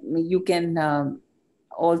you can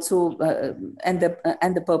also and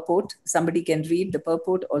the purport. Somebody can read the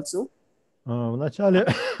purport also. Вначале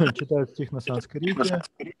читают стих на санскрите,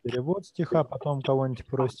 перевод стиха, потом кого-нибудь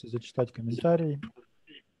просите зачитать комментарий.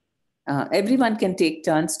 Everyone can take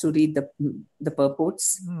turns to read the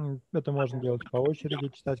purports. Это можно делать по очереди,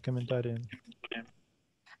 читать комментарии.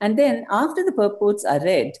 And then after the purports are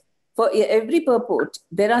read, for every purport,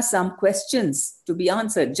 there are some questions to be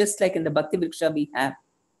answered, just like in the Bhakti Vriksha we have.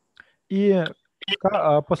 И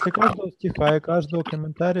после каждого стиха и каждого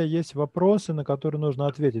комментария есть вопросы, на которые нужно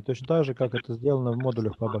ответить, точно так же, как это сделано в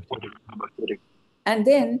модулях по Бхакти. And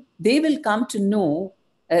then they will come to know,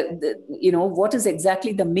 what is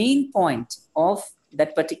exactly the main point of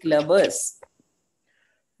that particular verse.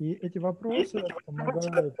 И эти вопросы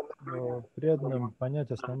помогают преданным понять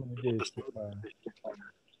основную идею стиха.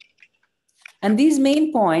 And these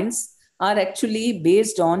main points are actually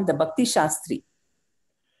based on the Bhakti Shastri.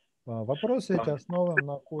 Вопросы эти основаны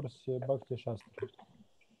на курсе Бхакти Шастры.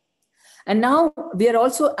 And now we are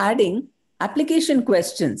also adding application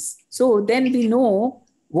questions. So then we know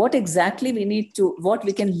what exactly what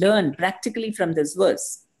we can learn practically from this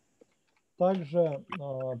verse. Также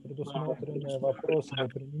предусмотрены вопросы на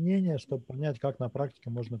применение, чтобы понять, как на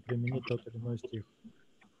практике можно применить тот или иной стих.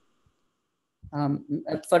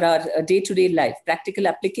 For our day-to-day life, practical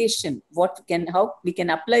application, how we can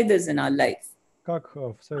apply this in our life. Как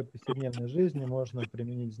в своей повседневной жизни можно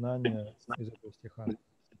применить знания из этого стиха?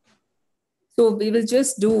 So we will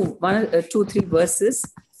just do 1, 2, 3 verses,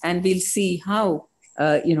 and we'll see how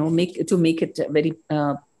make it very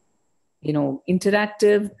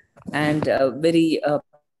interactive and very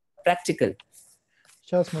practical.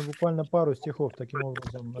 Сейчас мы буквально пару стихов таким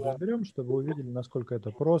образом разберем, чтобы вы увидели, насколько это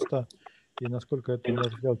просто и насколько это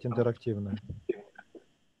можно сделать интерактивно.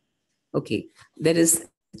 Okay, there is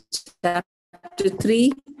chapter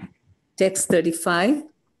 3, text 35.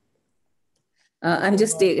 I'm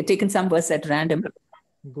just taking some verse at random.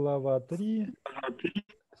 Глава 3,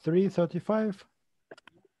 3:35.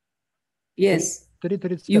 Yes.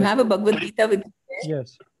 3:35. You have a Bhagavad Gita with you?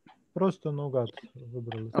 Yes. Просто наугад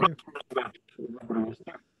выбрал.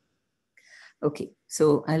 Okay,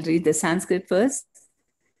 so I'll read the Sanskrit first.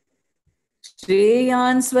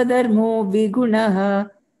 Shreyan swadharmo vigunaha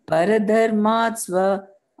paradharmat swa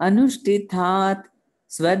anushtitat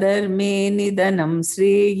swadharme nidanam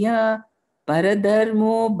sreya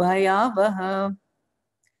paradharmo bhayavaha.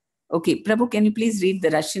 Okay, Prabhu, can you please read the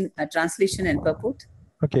Russian translation and purport?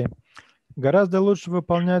 Okay. Гораздо лучше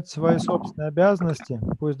выполнять свои собственные обязанности,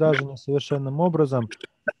 пусть даже несовершенным образом,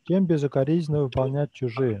 чем безукоризненно выполнять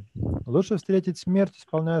чужие. Лучше встретить смерть,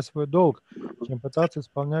 исполняя свой долг, чем пытаться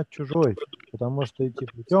исполнять чужой, потому что идти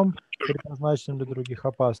путем, предназначенным для других,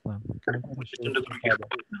 опасно.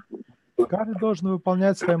 Каждый должен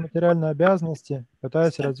выполнять свои материальные обязанности,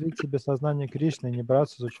 пытаясь развить в себе сознание Кришны и не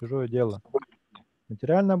браться за чужое дело.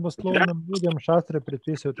 Материально обусловленным людям шастры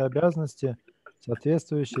предписывают обязанности,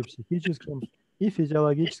 соответствующие психическим и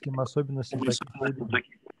физиологическим особенностям таких людей,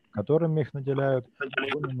 которыми их наделяют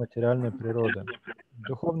гуны материальной природы.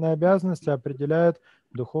 Духовные обязанности определяет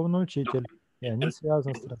духовный учитель, и они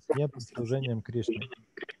связаны с трансцендентным служением Кришне.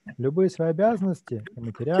 Любые свои обязанности, и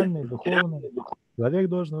материальные, и духовные, человек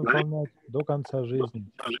должен выполнять до конца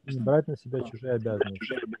жизни и не брать на себя чужие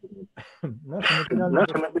обязанности. Наши материальные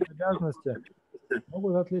духовные обязанности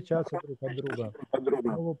могут отличаться друг от друга,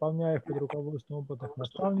 но выполняя их под руководством опытных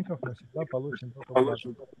наставников, мы всегда получим только благо.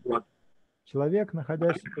 Человек,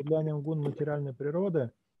 находящийся под влиянием гун материальной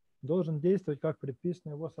природы, должен действовать как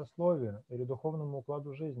предписано его сословию или духовному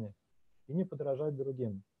укладу жизни и не подражать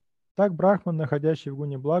другим. Так брахман, находящий в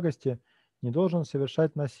гуне благости, не должен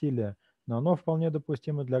совершать насилие, но оно вполне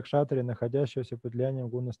допустимо для кшатрия, находящегося под влиянием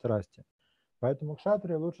гуны страсти. Поэтому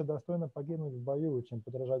кшатрии лучше достойно погибнуть в бою, чем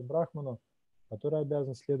подражать брахману, который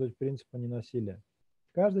обязан следовать принципу ненасилия.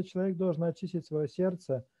 Каждый человек должен очистить свое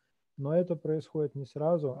сердце, но это происходит не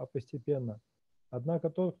сразу, а постепенно. Однако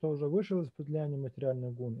тот, кто уже вышел из-под влияния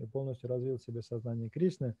материальных гун и полностью развил в себе сознание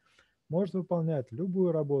Кришны, может выполнять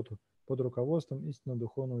любую работу под руководством истинного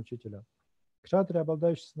духовного учителя. Кшатрия,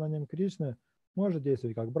 обладающий сознанием Кришны, может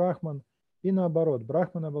действовать как брахман, и наоборот,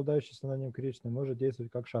 брахман, обладающий сознанием Кришны, может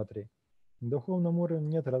действовать как кшатрий. На духовном уровне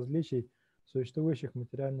нет различий, существующих в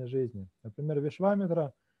материальной жизни. Например,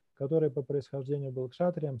 Вишвамитра, который по происхождению был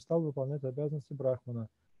кшатрием, стал выполнять обязанности брахмана,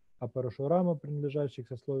 а Парашурама, принадлежащий к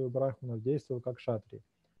сословию брахманов, действовал как кшатрий.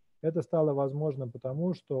 Это стало возможно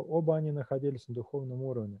потому, что оба они находились на духовном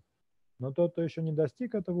уровне. Но тот, кто еще не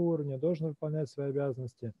достиг этого уровня, должен выполнять свои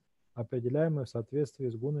обязанности, определяемые в соответствии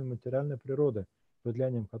с гунами материальной природы, под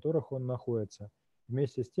влиянием которых он находится.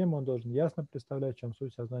 Вместе с тем он должен ясно представлять, в чем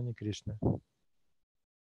суть сознания Кришны.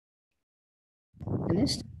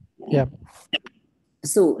 Finished? Yeah.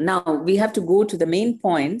 So now we have to go to the main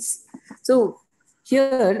points. So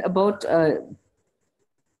here about, I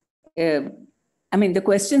mean, the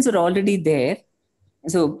questions are already there.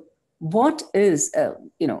 So what is,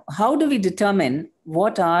 how do we determine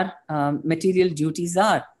what our material duties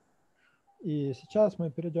are? И сейчас мы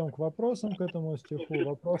перейдем к вопросам к этому стиху.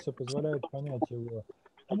 Вопросы позволяют понять его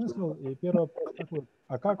смысл. И первый вопрос такой: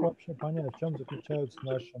 а как вообще понять, в чем заключаются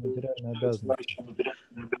наши материальные обязанности?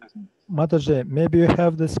 Mataji, maybe you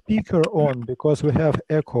have the speaker on because we have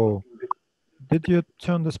echo. Did you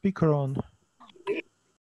turn the speaker on?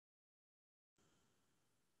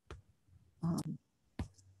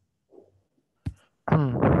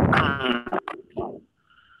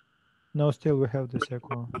 No, still we have this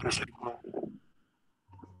echo.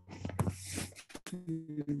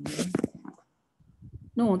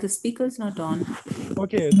 No, the speaker is not on.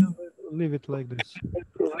 Okay, then leave it like this.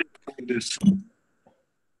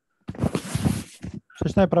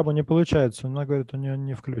 Слышная проба не получается. Она говорит, у нее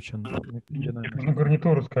не включен. Нужно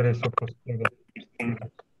гарнитуру, скорее всего, просто.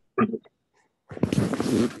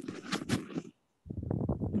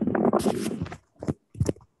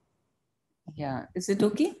 Yeah, is it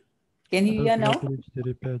okay? Can you hear now? 3,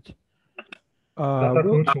 4, 5. Да, так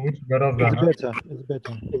лучше гораздо. It's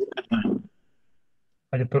better.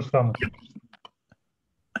 А это то же самое.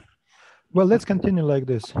 Well, let's continue like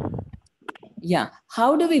this. Yeah.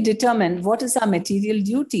 How do we determine what is our material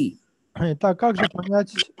duty? Итак, как же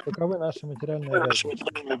понять, каковы наши материальные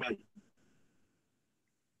обязанности?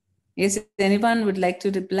 Yes, anyone would like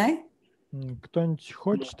to reply? Кто-нибудь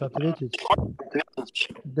хочет ответить?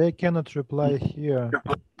 They cannot reply here.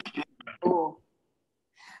 Oh,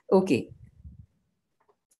 okay.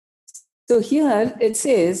 So here it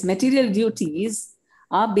says material duties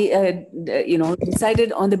are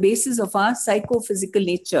decided on the basis of our psychophysical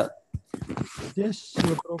nature. Здесь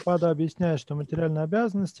Прабхупада объясняет, что материальные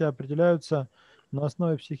обязанности определяются на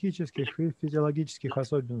основе психических и физиологических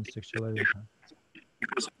особенностей человека.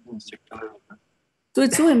 So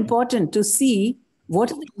it's so important to see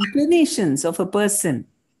what are the inclinations of a person.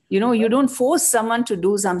 You don't force someone to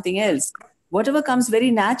do something else. Whatever comes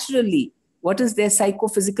very naturally, what is their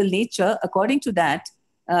psychophysical nature, according to that,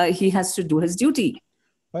 he has to do his duty.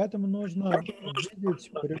 Поэтому нужно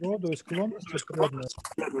видеть природу и склонности преданных.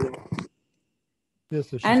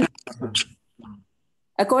 And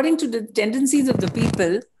according to the tendencies of the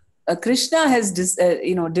people, Krishna has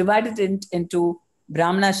divided it into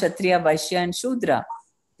Brahmana, Kshatriya, Vaishya, and Shudra.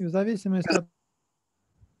 И в зависимости от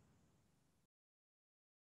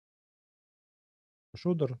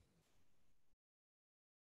Шудр.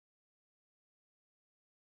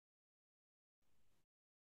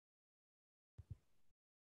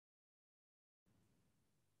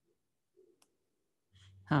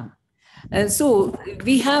 So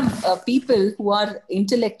we have people who are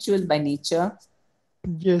intellectual by nature.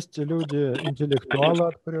 Есть люди интеллектуалы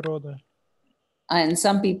от природы. And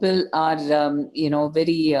some people are,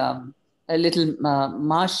 very a little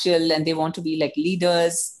martial, and they want to be like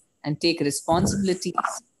leaders and take responsibilities.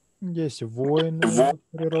 Есть воины от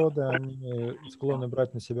природы, они склонны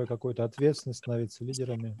брать на себя какую-то ответственность, становиться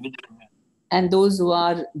лидерами. And those who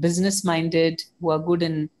are business-minded, who are good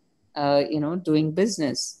in, doing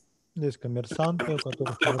business. Есть коммерсанты, у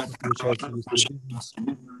которых хорошо получается вести бизнес.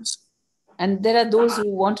 And there are those who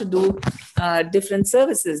want to do different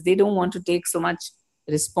services. They don't want to take so much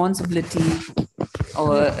responsibility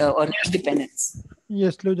or independence.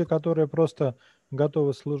 Есть люди, которые просто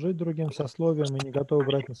готовы служить другим сословиям и не готовы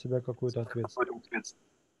брать на себя какую-то ответственность.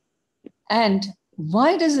 And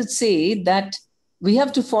why does it say that we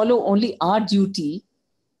have to follow only our duty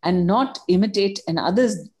and not imitate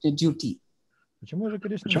another's duty? Почему же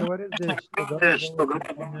Кришна говорит здесь, что гораздо лучше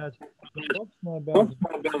выполнять собственные обязанности,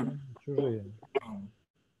 чем чужие?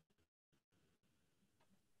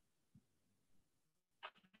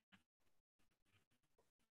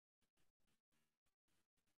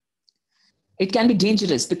 It can be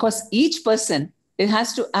dangerous because each person, it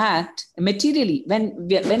has to act materially. When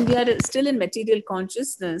we are still in material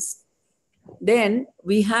consciousness, then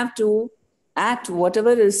we have to act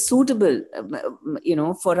whatever is suitable,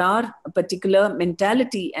 for our particular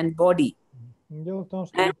mentality and body. Дело в том,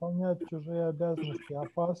 что выполнять чужие обязанности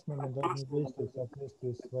опасно, мы должны действовать в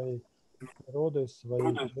соответствии с своей природой,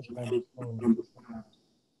 своей душой.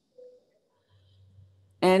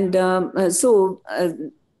 And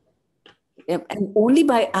and only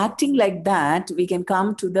by acting like that, we can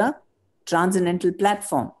come to the transcendental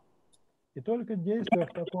platform. И только действуя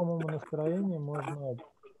в таком настроении, можно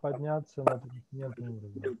подняться на трансцендентный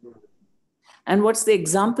уровень. And what's the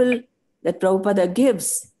example that Prabhupada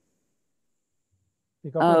gives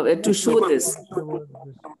to show this?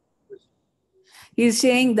 He's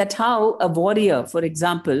saying that how a warrior, for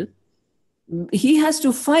example, he has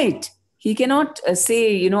to fight. He cannot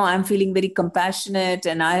say, I'm feeling very compassionate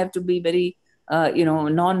and I have to be very,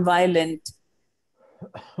 non-violent.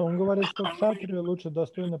 Он говорит, что кшатрию лучше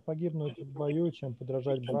достойно погибнуть в бою, чем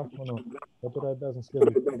подражать брахману, который обязан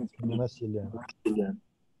следовать принципу насилия.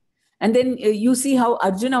 And then you see how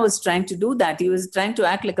Arjuna was trying to do that. He was trying to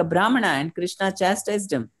act like a brahmana, and Krishna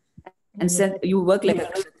chastised him and said, "You work like a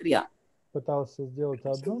kshatriya." Пытался сделать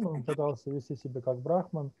Арджуну, он пытался вести себя как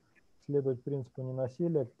брахман, следовать принципу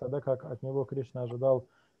ненасилия, тогда как от него Кришна ожидал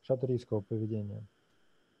кшатрийского поведения.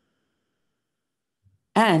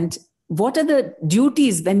 And what are the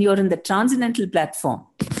duties when you're in the transcendental platform?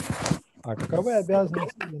 А каковы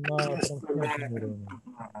обязанности на трансцендентном уровне?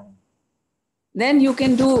 Then you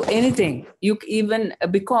can do anything. You even,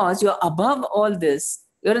 because you're above all this,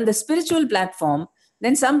 you're in the spiritual platform,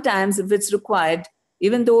 then sometimes if it's required,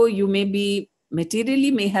 even though you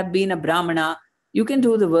materially may have been a brahmana, you can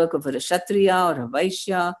do the work of a kshatriya or a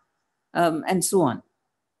vaishya, and so on.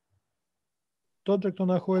 Тот же, кто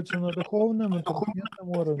находится на духовном и трансцендентном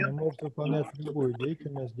уровне, может выполнять любую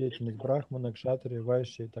деятельность брахмана, кшатрии,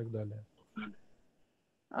 вайши и так далее.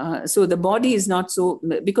 So the body is not so,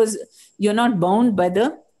 because you're not bound by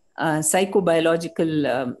the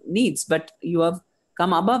psychobiological needs, but you have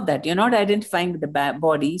come above that. You're not identifying with the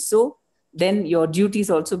body, so then your duties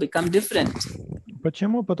also become different.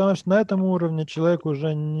 Почему? Потому что на этом уровне человек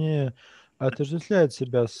уже не отождествляет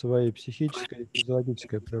себя своей психической и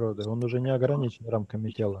физиологической природой. Он уже не ограничен рамками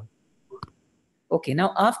тела. Okay,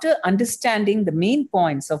 now after understanding the main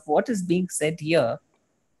points of what is being said here,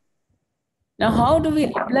 now how do we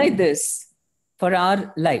apply this for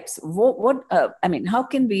our lives? How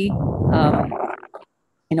can we,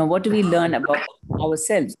 what do we learn about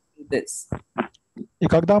ourselves through this? И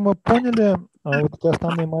когда мы поняли вот эти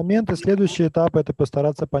основные моменты, следующий этап — это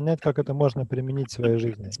постараться понять, как это можно применить в своей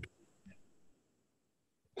жизни.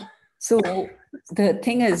 So the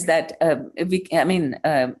thing is that in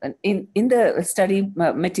the study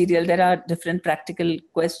material, there are different practical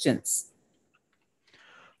questions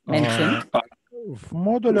mentioned. В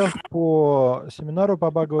модулях по семинару по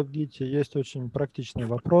Бхагавад-гите есть очень практичные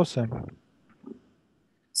вопросы.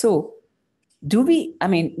 So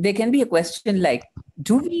there can be a question like,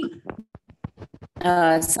 do we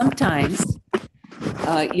sometimes,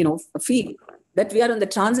 feel that we are on the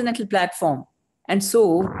transcendental platform? And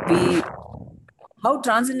so how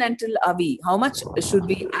transcendental are we? How much should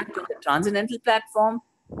we act on the transcendental platform?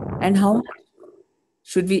 And how much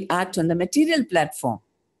should we act on the material platform?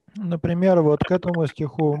 Например, вот к этому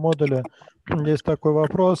стиху в модуле есть такой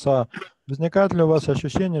вопрос, а возникает ли у вас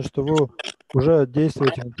ощущение, что вы уже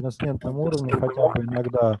действуете на трансцендентном уровне хотя бы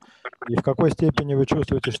иногда? И в какой степени вы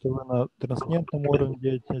чувствуете, что вы на трансцендентном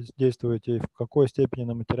уровне действуете, и в какой степени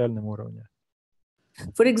на материальном уровне?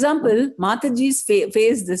 For example, Mataji's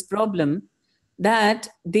face this problem that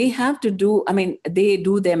they have to do, I mean, they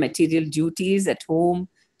do their material duties at home,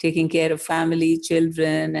 taking care of family,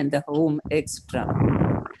 children, and the home, etc.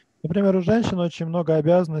 Например, у женщин очень много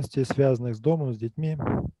обязанностей, связанных с домом, с детьми.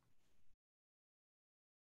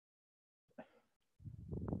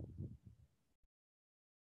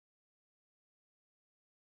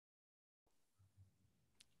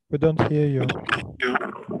 We don't hear you.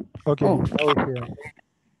 Okay, Oh. now we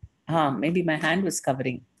hear. Maybe my hand was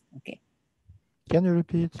covering. Okay. Can you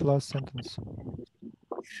repeat the last sentence?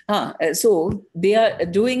 So they are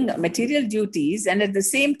doing material duties, and at the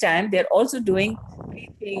same time, they're also doing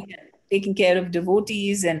preaching, taking care of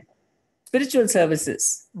devotees and spiritual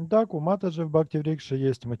services. Так, у Матаджи в Бхакти-врикше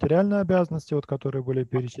есть материальные обязанности, вот, которые были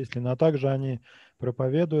перечислены, а также они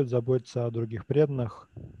проповедуют, заботятся о других преданных.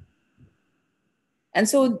 And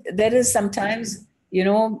so there is sometimes,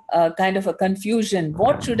 kind of a confusion.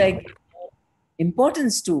 What should I give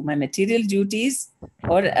importance to, my material duties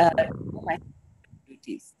or my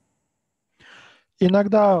duties?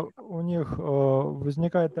 Иногда у них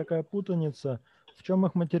возникает такая путаница, в чем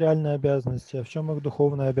их материальные обязанности, а в чем их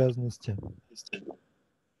духовные обязанности.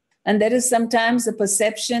 And there is sometimes a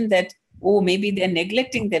perception that, oh, maybe they're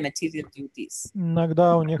neglecting their material duties.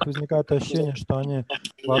 Иногда у них возникает ощущение, что они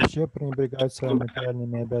вообще пренебрегают своими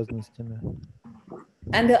материальными обязанностями.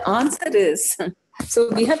 And the answer is,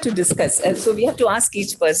 so we have to discuss, so we have to ask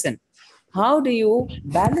each person, how do you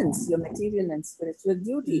balance your material and spiritual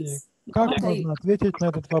duties? Как можно ответить на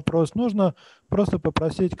этот вопрос? Нужно просто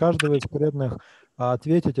попросить каждого из преданных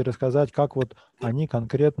ответить и рассказать, как вот они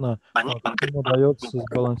конкретно, как им удается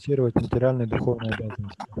сбалансировать материальные и духовные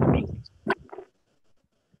обязанности.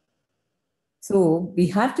 So we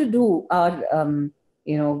have to do our,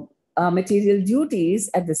 our material duties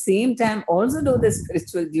at the same time also do the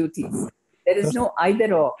spiritual duties. There is no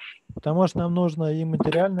either or. Потому что нам нужно и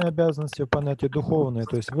материальные обязанности выполнять, и духовные.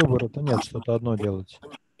 То есть выбора-то нет, что-то одно делать.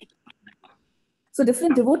 So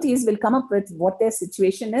different devotees will come up with what their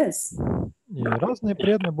situation is. И разные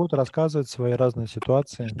преданные будут рассказывать свои разные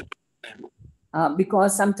ситуации.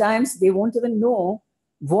 Because sometimes they won't even know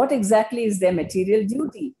what exactly is their material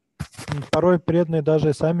duty. Порой преданные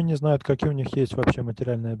даже сами не знают, какие у них есть вообще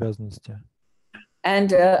материальные обязанности.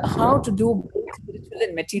 And how to do both spiritual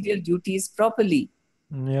and material duties properly.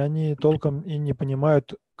 И они толком и не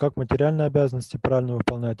понимают, как материальные обязанности правильно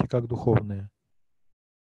выполнять и как духовные.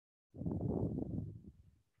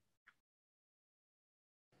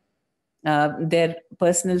 Their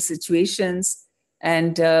personal situations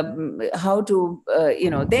and how to,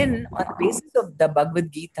 then on the basis of the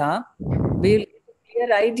Bhagavad Gita, we'll get a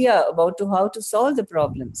clear idea about how to solve the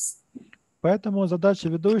problems. Поэтому задача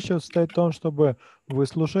ведущего состоит в том, чтобы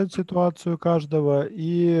выслушать ситуацию каждого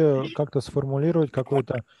и как-то сформулировать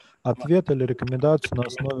какой-то ответ или рекомендацию на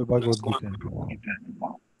основе Бхагавад-гиты.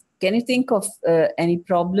 Can you think of any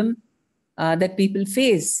problem that people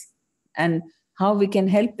face and how we can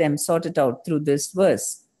help them sort it out through this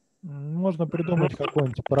verse? Можно придумать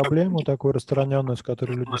какую-нибудь проблему, такую распространенную, с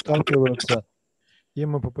которой люди сталкиваются, и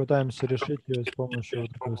мы попытаемся решить ее с помощью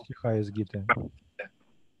вот такого стиха из Гиты.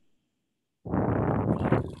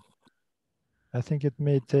 I think it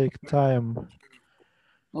may take time.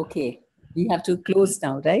 Okay, we have to close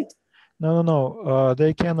now, right? No.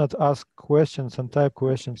 They cannot ask questions and type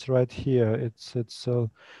questions right here. It's a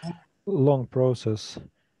long process.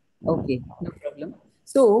 Okay, no problem.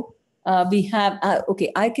 So we have,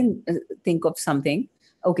 okay, I can think of something.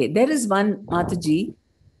 Okay, there is one Mataji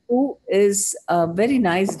who is a very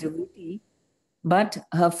nice devotee, but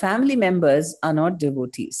her family members are not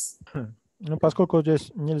devotees. Ну, поскольку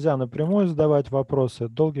здесь нельзя напрямую задавать вопросы,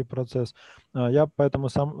 долгий процесс, я поэтому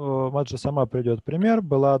Маджи сама придет пример.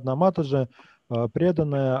 Была одна Матаджи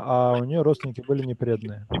преданная, а у нее родственники были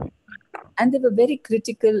непреданные. And they were very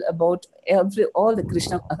critical about all the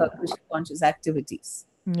Krishna conscious activities.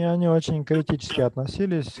 И они очень критически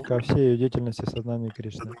относились ко всей ее деятельности сознания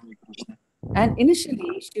Кришны. And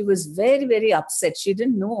initially, she was very, very upset. She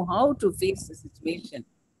didn't know how to face the situation.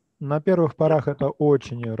 На первых порах это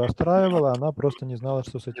очень ее расстраивало, она просто не знала,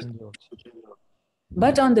 что с этим делать.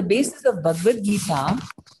 But on the basis of Bhagavad Gita,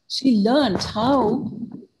 she learned how,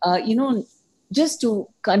 just to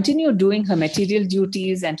continue doing her material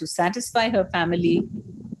duties and to satisfy her family.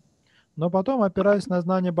 Но потом, опираясь на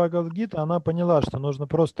знание Бхагавад-гиты, она поняла, что нужно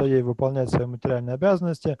просто ей выполнять свои материальные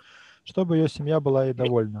обязанности, чтобы ее семья была ей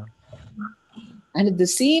довольна. And at the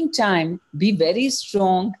same time, be very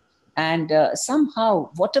strong. And somehow,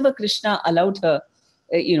 whatever Krishna allowed her,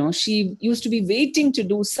 she used to be waiting to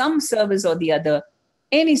do some service or the other,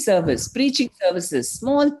 any service, preaching services,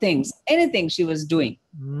 small things, anything she was doing.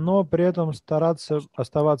 Но при этом стараться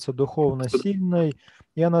оставаться духовно сильной,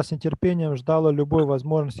 и она с нетерпением ждала любой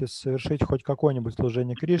возможности совершить хоть какое-нибудь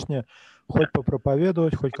служение Кришне, хоть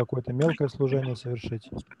попроповедовать, хоть какое-то мелкое служение совершить.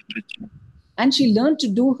 And she learned to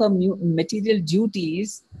do her material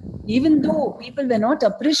duties, even though people were not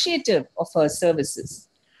appreciative of her services.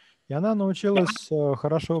 И она научилась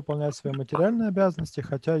хорошо выполнять свои материальные обязанности,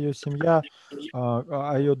 хотя ее семья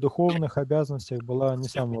о ее духовных обязанностях была не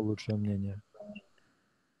самого лучшего мнения.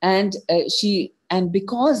 And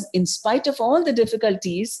because in spite of all the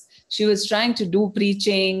difficulties, she was trying to do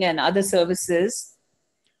preaching and other services.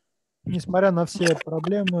 Несмотря на все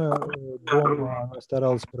проблемы, дома она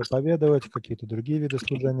старалась проповедовать, какие-то другие виды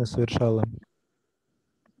служения совершала.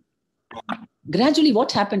 Gradually,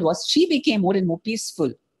 what happened was she became more and more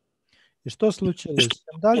peaceful. И что случилось?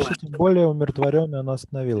 Чем дальше, тем более умиротворенной она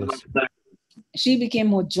становилась. She became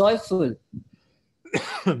more joyful.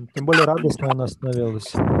 Тем более радостной она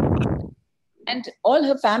становилась. And all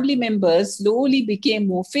her family members slowly became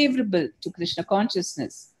more favorable to Krishna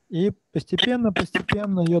consciousness. И постепенно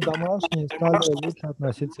ее домашние стали лучше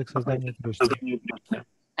относиться к созданию Кришны.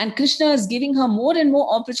 And Krishna is giving her more and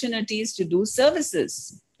more opportunities to do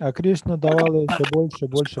services. А Кришна давал ей все больше и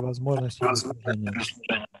больше возможностей для служения.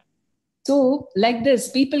 So, like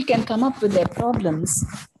this, people can come up with their problems.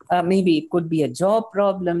 Maybe it could be a job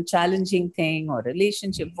problem, challenging thing, or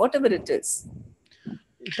relationship, whatever it is.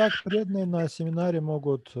 Итак, преданные на семинаре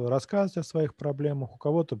могут рассказывать о своих проблемах. У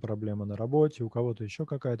кого-то проблема на работе, у кого-то еще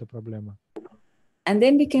какая-то проблема. And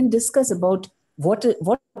then we can discuss about what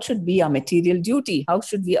should be our material duty. How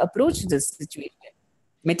should we approach this situation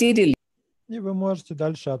materially? И вы можете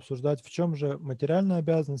дальше обсуждать, в чем же материальная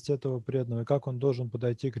обязанность этого преданного и как он должен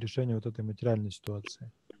подойти к решению вот этой материальной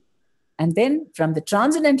ситуации. And then from the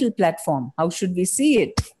transcendental platform, how should we see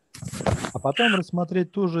it? А потом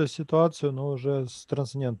рассмотреть ту же ситуацию, но уже с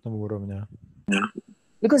трансцендентного уровня.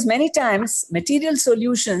 Because many times material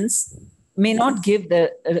solutions may not give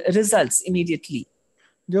the results immediately.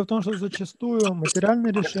 Дело в том, что зачастую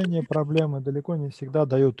материальные решения проблемы далеко не всегда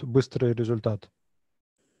дают быстрый результат.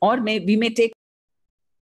 Or we may take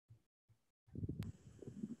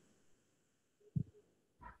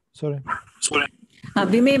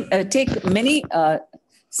we may take many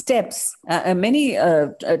steps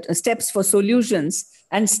for solutions,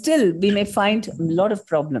 and still we may find a lot of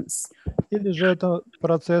problems. Или же это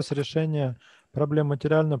процесс решения проблем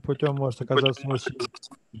материальным путем может оказаться очень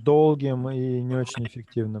долгим и не очень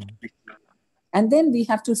эффективным. And then we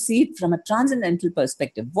have to see it from a transcendental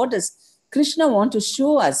perspective. What does Krishna want to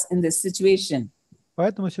show us in this situation?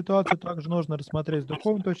 Поэтому ситуацию также нужно рассмотреть с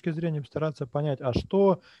духовной точки зрения, постараться понять, а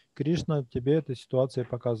что Кришна тебе этой ситуацией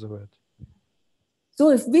показывает. So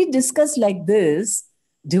if we discuss like this,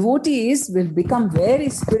 devotees will become very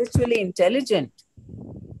spiritually intelligent.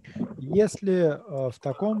 Если в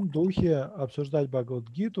таком духе обсуждать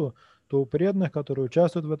Бхагавад-гиту, то у преданных, которые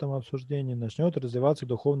участвуют в этом обсуждении, начнет развиваться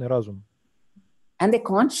духовный разум. And their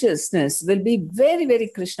consciousness will be very, very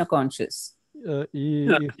Krishna conscious. И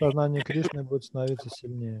их сознание Кришны будет становиться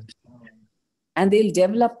сильнее. And they'll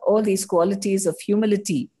develop all these qualities of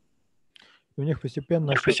humility. И у них постепенно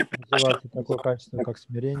начнет развиваться такое качество, как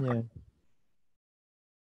смирение.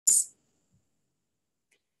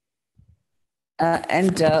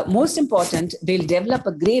 And most important, they'll develop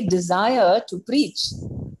a great desire to preach.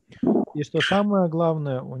 И что самое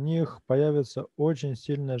главное, у них появится очень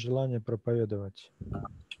сильное желание проповедовать.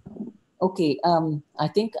 Okay, I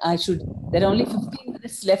think there are only 15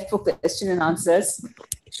 minutes left for question and answers.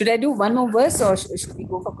 Should I do one more verse or should we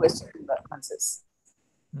go for question and answers?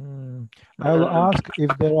 I will ask if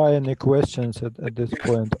there are any questions at this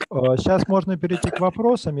point. Сейчас можно перейти к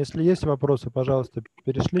вопросам. Если есть вопросы, пожалуйста,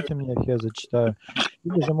 перешлите мне их, я зачитаю.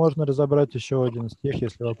 Или же можно разобрать еще один стих,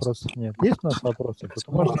 если вопросов нет. Есть у нас вопросы?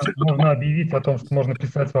 Можно объявить о том, что можно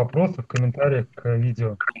писать вопросы в комментариях к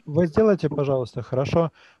видео. Вы сделайте, пожалуйста,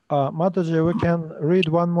 хорошо. Mataji, we can read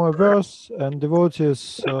one more verse, and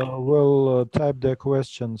devotees will type their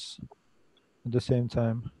questions at the same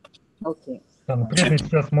time. Okay. Например,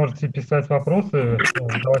 сейчас можете писать вопросы,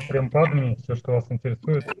 задавать Према Падмини, все, что вас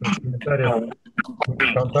интересует, в комментариях,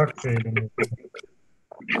 ВКонтакте или...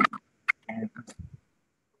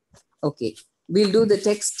 Okay, we'll do the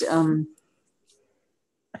text.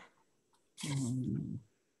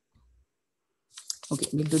 Okay,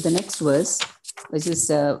 we'll do the next verse, which is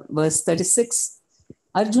verse 36.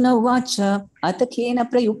 Arjuna Vacha Atakena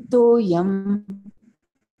Prayukto Yam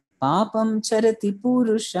papam charati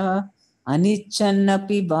purusha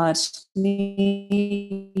anichannapi varshniya.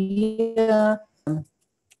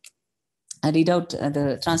 I read out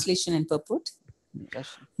the translation and purport.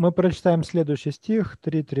 Мы прочитаем следующий стих,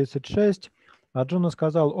 3.36. Арджуна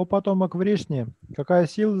сказал: «О потомок Вришни, какая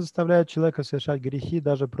сила заставляет человека совершать грехи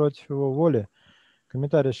даже против его воли?»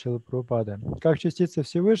 Комментарий Шрилы Прабхупады. Как частица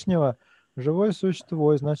Всевышнего, живое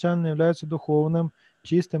существо изначально является духовным,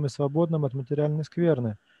 чистым и свободным от материальной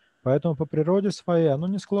скверны. Поэтому по природе своей оно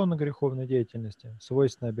не склонно к греховной деятельности,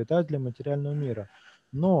 свойственной обитателям материального мира.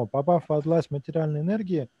 Но, попав под власть материальной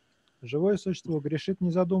энергии, живое существо грешит,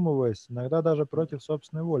 не задумываясь, иногда даже против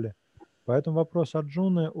собственной воли. Поэтому вопрос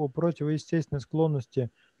Арджуны о противоестественной склонности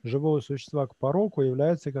живого существа к пороку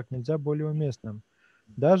является как нельзя более уместным.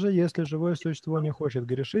 Даже если живое существо не хочет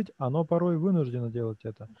грешить, оно порой вынуждено делать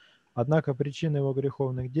это. Однако причиной его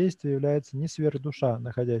греховных действий является не сверхдуша,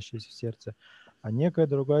 находящаяся в сердце, а некая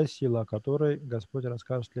другая сила, о которой Господь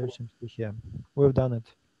расскажет в следующем стихе. We've done it.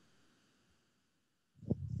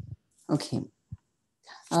 Okay.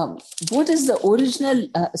 What is the original,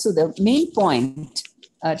 so the main point,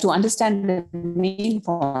 to understand the main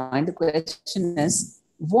point, the question is,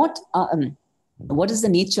 what is the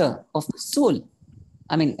nature of the soul?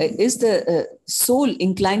 I mean, is the soul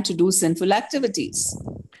inclined to do sinful activities?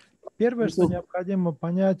 Первое, что необходимо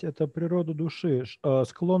понять, это природу души,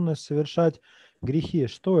 склонность совершать грехи.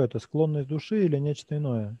 Что это, склонность души или нечто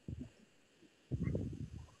иное?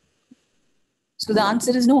 So the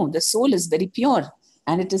answer is no. The soul is very pure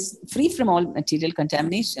and it is free from all material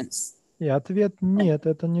contaminations. И ответ нет,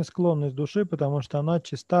 это не склонность души, потому что она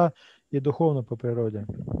чиста и духовна по природе.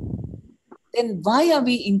 Then why are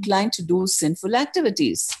we inclined to do sinful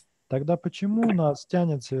activities? Тогда почему нас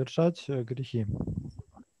тянет совершать грехи?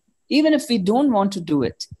 Even if we don't want to do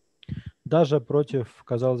it. Даже против,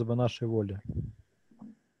 казалось бы, нашей воли.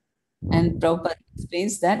 And Prabhupada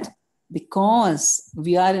explains that because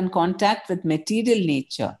we are in contact with material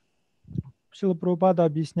nature. Шрила Прабхупада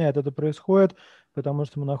объясняет, это происходит, потому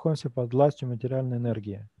что мы находимся под властью материальной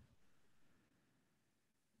энергии.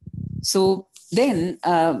 So then,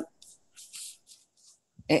 I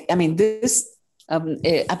mean, this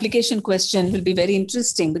application question will be very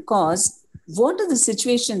interesting because what are the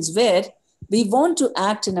situations where we want to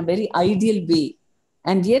act in a very ideal way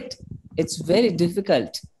and yet it's very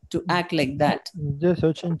difficult to act like that? Здесь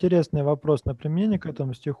очень интересный вопрос на применение к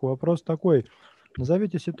этому стиху. Вопрос такой.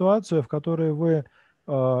 Назовите ситуацию, в которой вы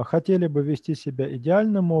хотели бы вести себя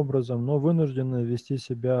идеальным образом, но вынуждены вести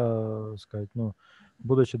себя, сказать,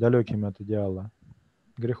 будучи далекими от идеала,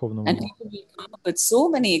 греховным образом.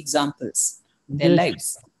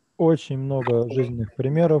 Здесь очень много жизненных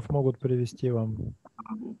примеров могут привести вам.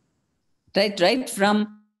 Right from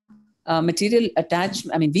material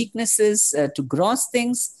attachment, I mean weaknesses to gross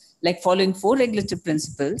things, like following 4 regulative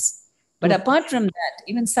principles. But apart from that,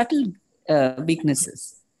 even subtle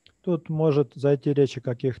weaknesses. Тут может зайти речь о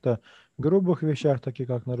каких-то грубых вещах, таких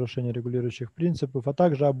как нарушение регулирующих принципов, а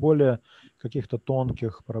также о более каких-то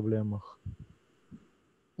тонких проблемах.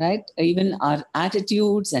 Right? Even our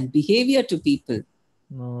attitudes and behavior to people.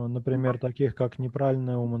 Например, таких как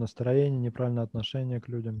неправильное умонастроение, неправильное отношение к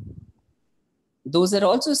людям. Those are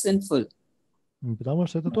also sinful. Потому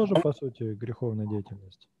что это тоже, по сути, греховная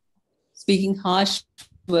деятельность. Speaking harsh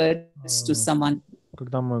words to someone.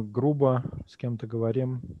 Когда мы грубо с кем-то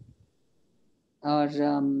говорим. Or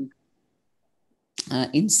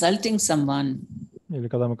insulting someone. Или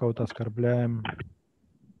когда мы кого-то оскорбляем.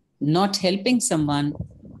 Not helping someone.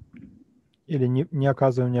 Или не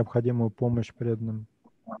оказываем необходимую помощь преданным.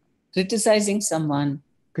 Criticizing someone.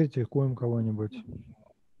 Критикуем кого-нибудь.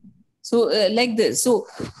 So like this. So,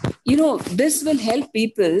 this will help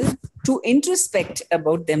people to introspect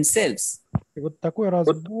about themselves. И вот такой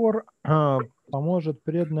разбор поможет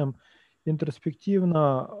преданным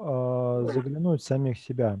интроспективно заглянуть в самих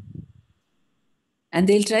себя. And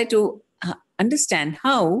they'll try to understand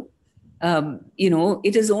how,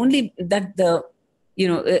 it is only that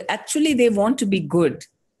actually they want to be good,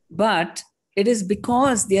 but it is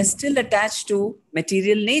because they are still attached to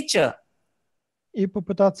material nature. И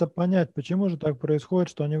попытаться понять, почему же так происходит,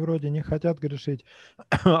 что они вроде не хотят грешить,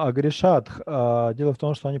 а грешат. Дело в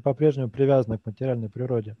том, что они по-прежнему привязаны к материальной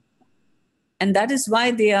природе. And that is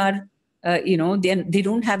why they are, they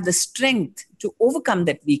don't have the strength to overcome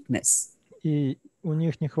that weakness. И у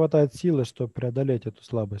них не хватает силы, чтобы преодолеть эту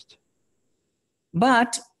слабость.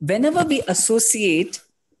 But whenever we associate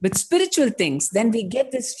with spiritual things, then we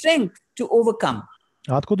get the strength to overcome.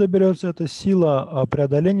 А откуда берется эта сила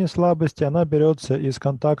преодоления слабости? Она берется из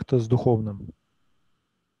контакта с духовным.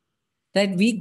 That we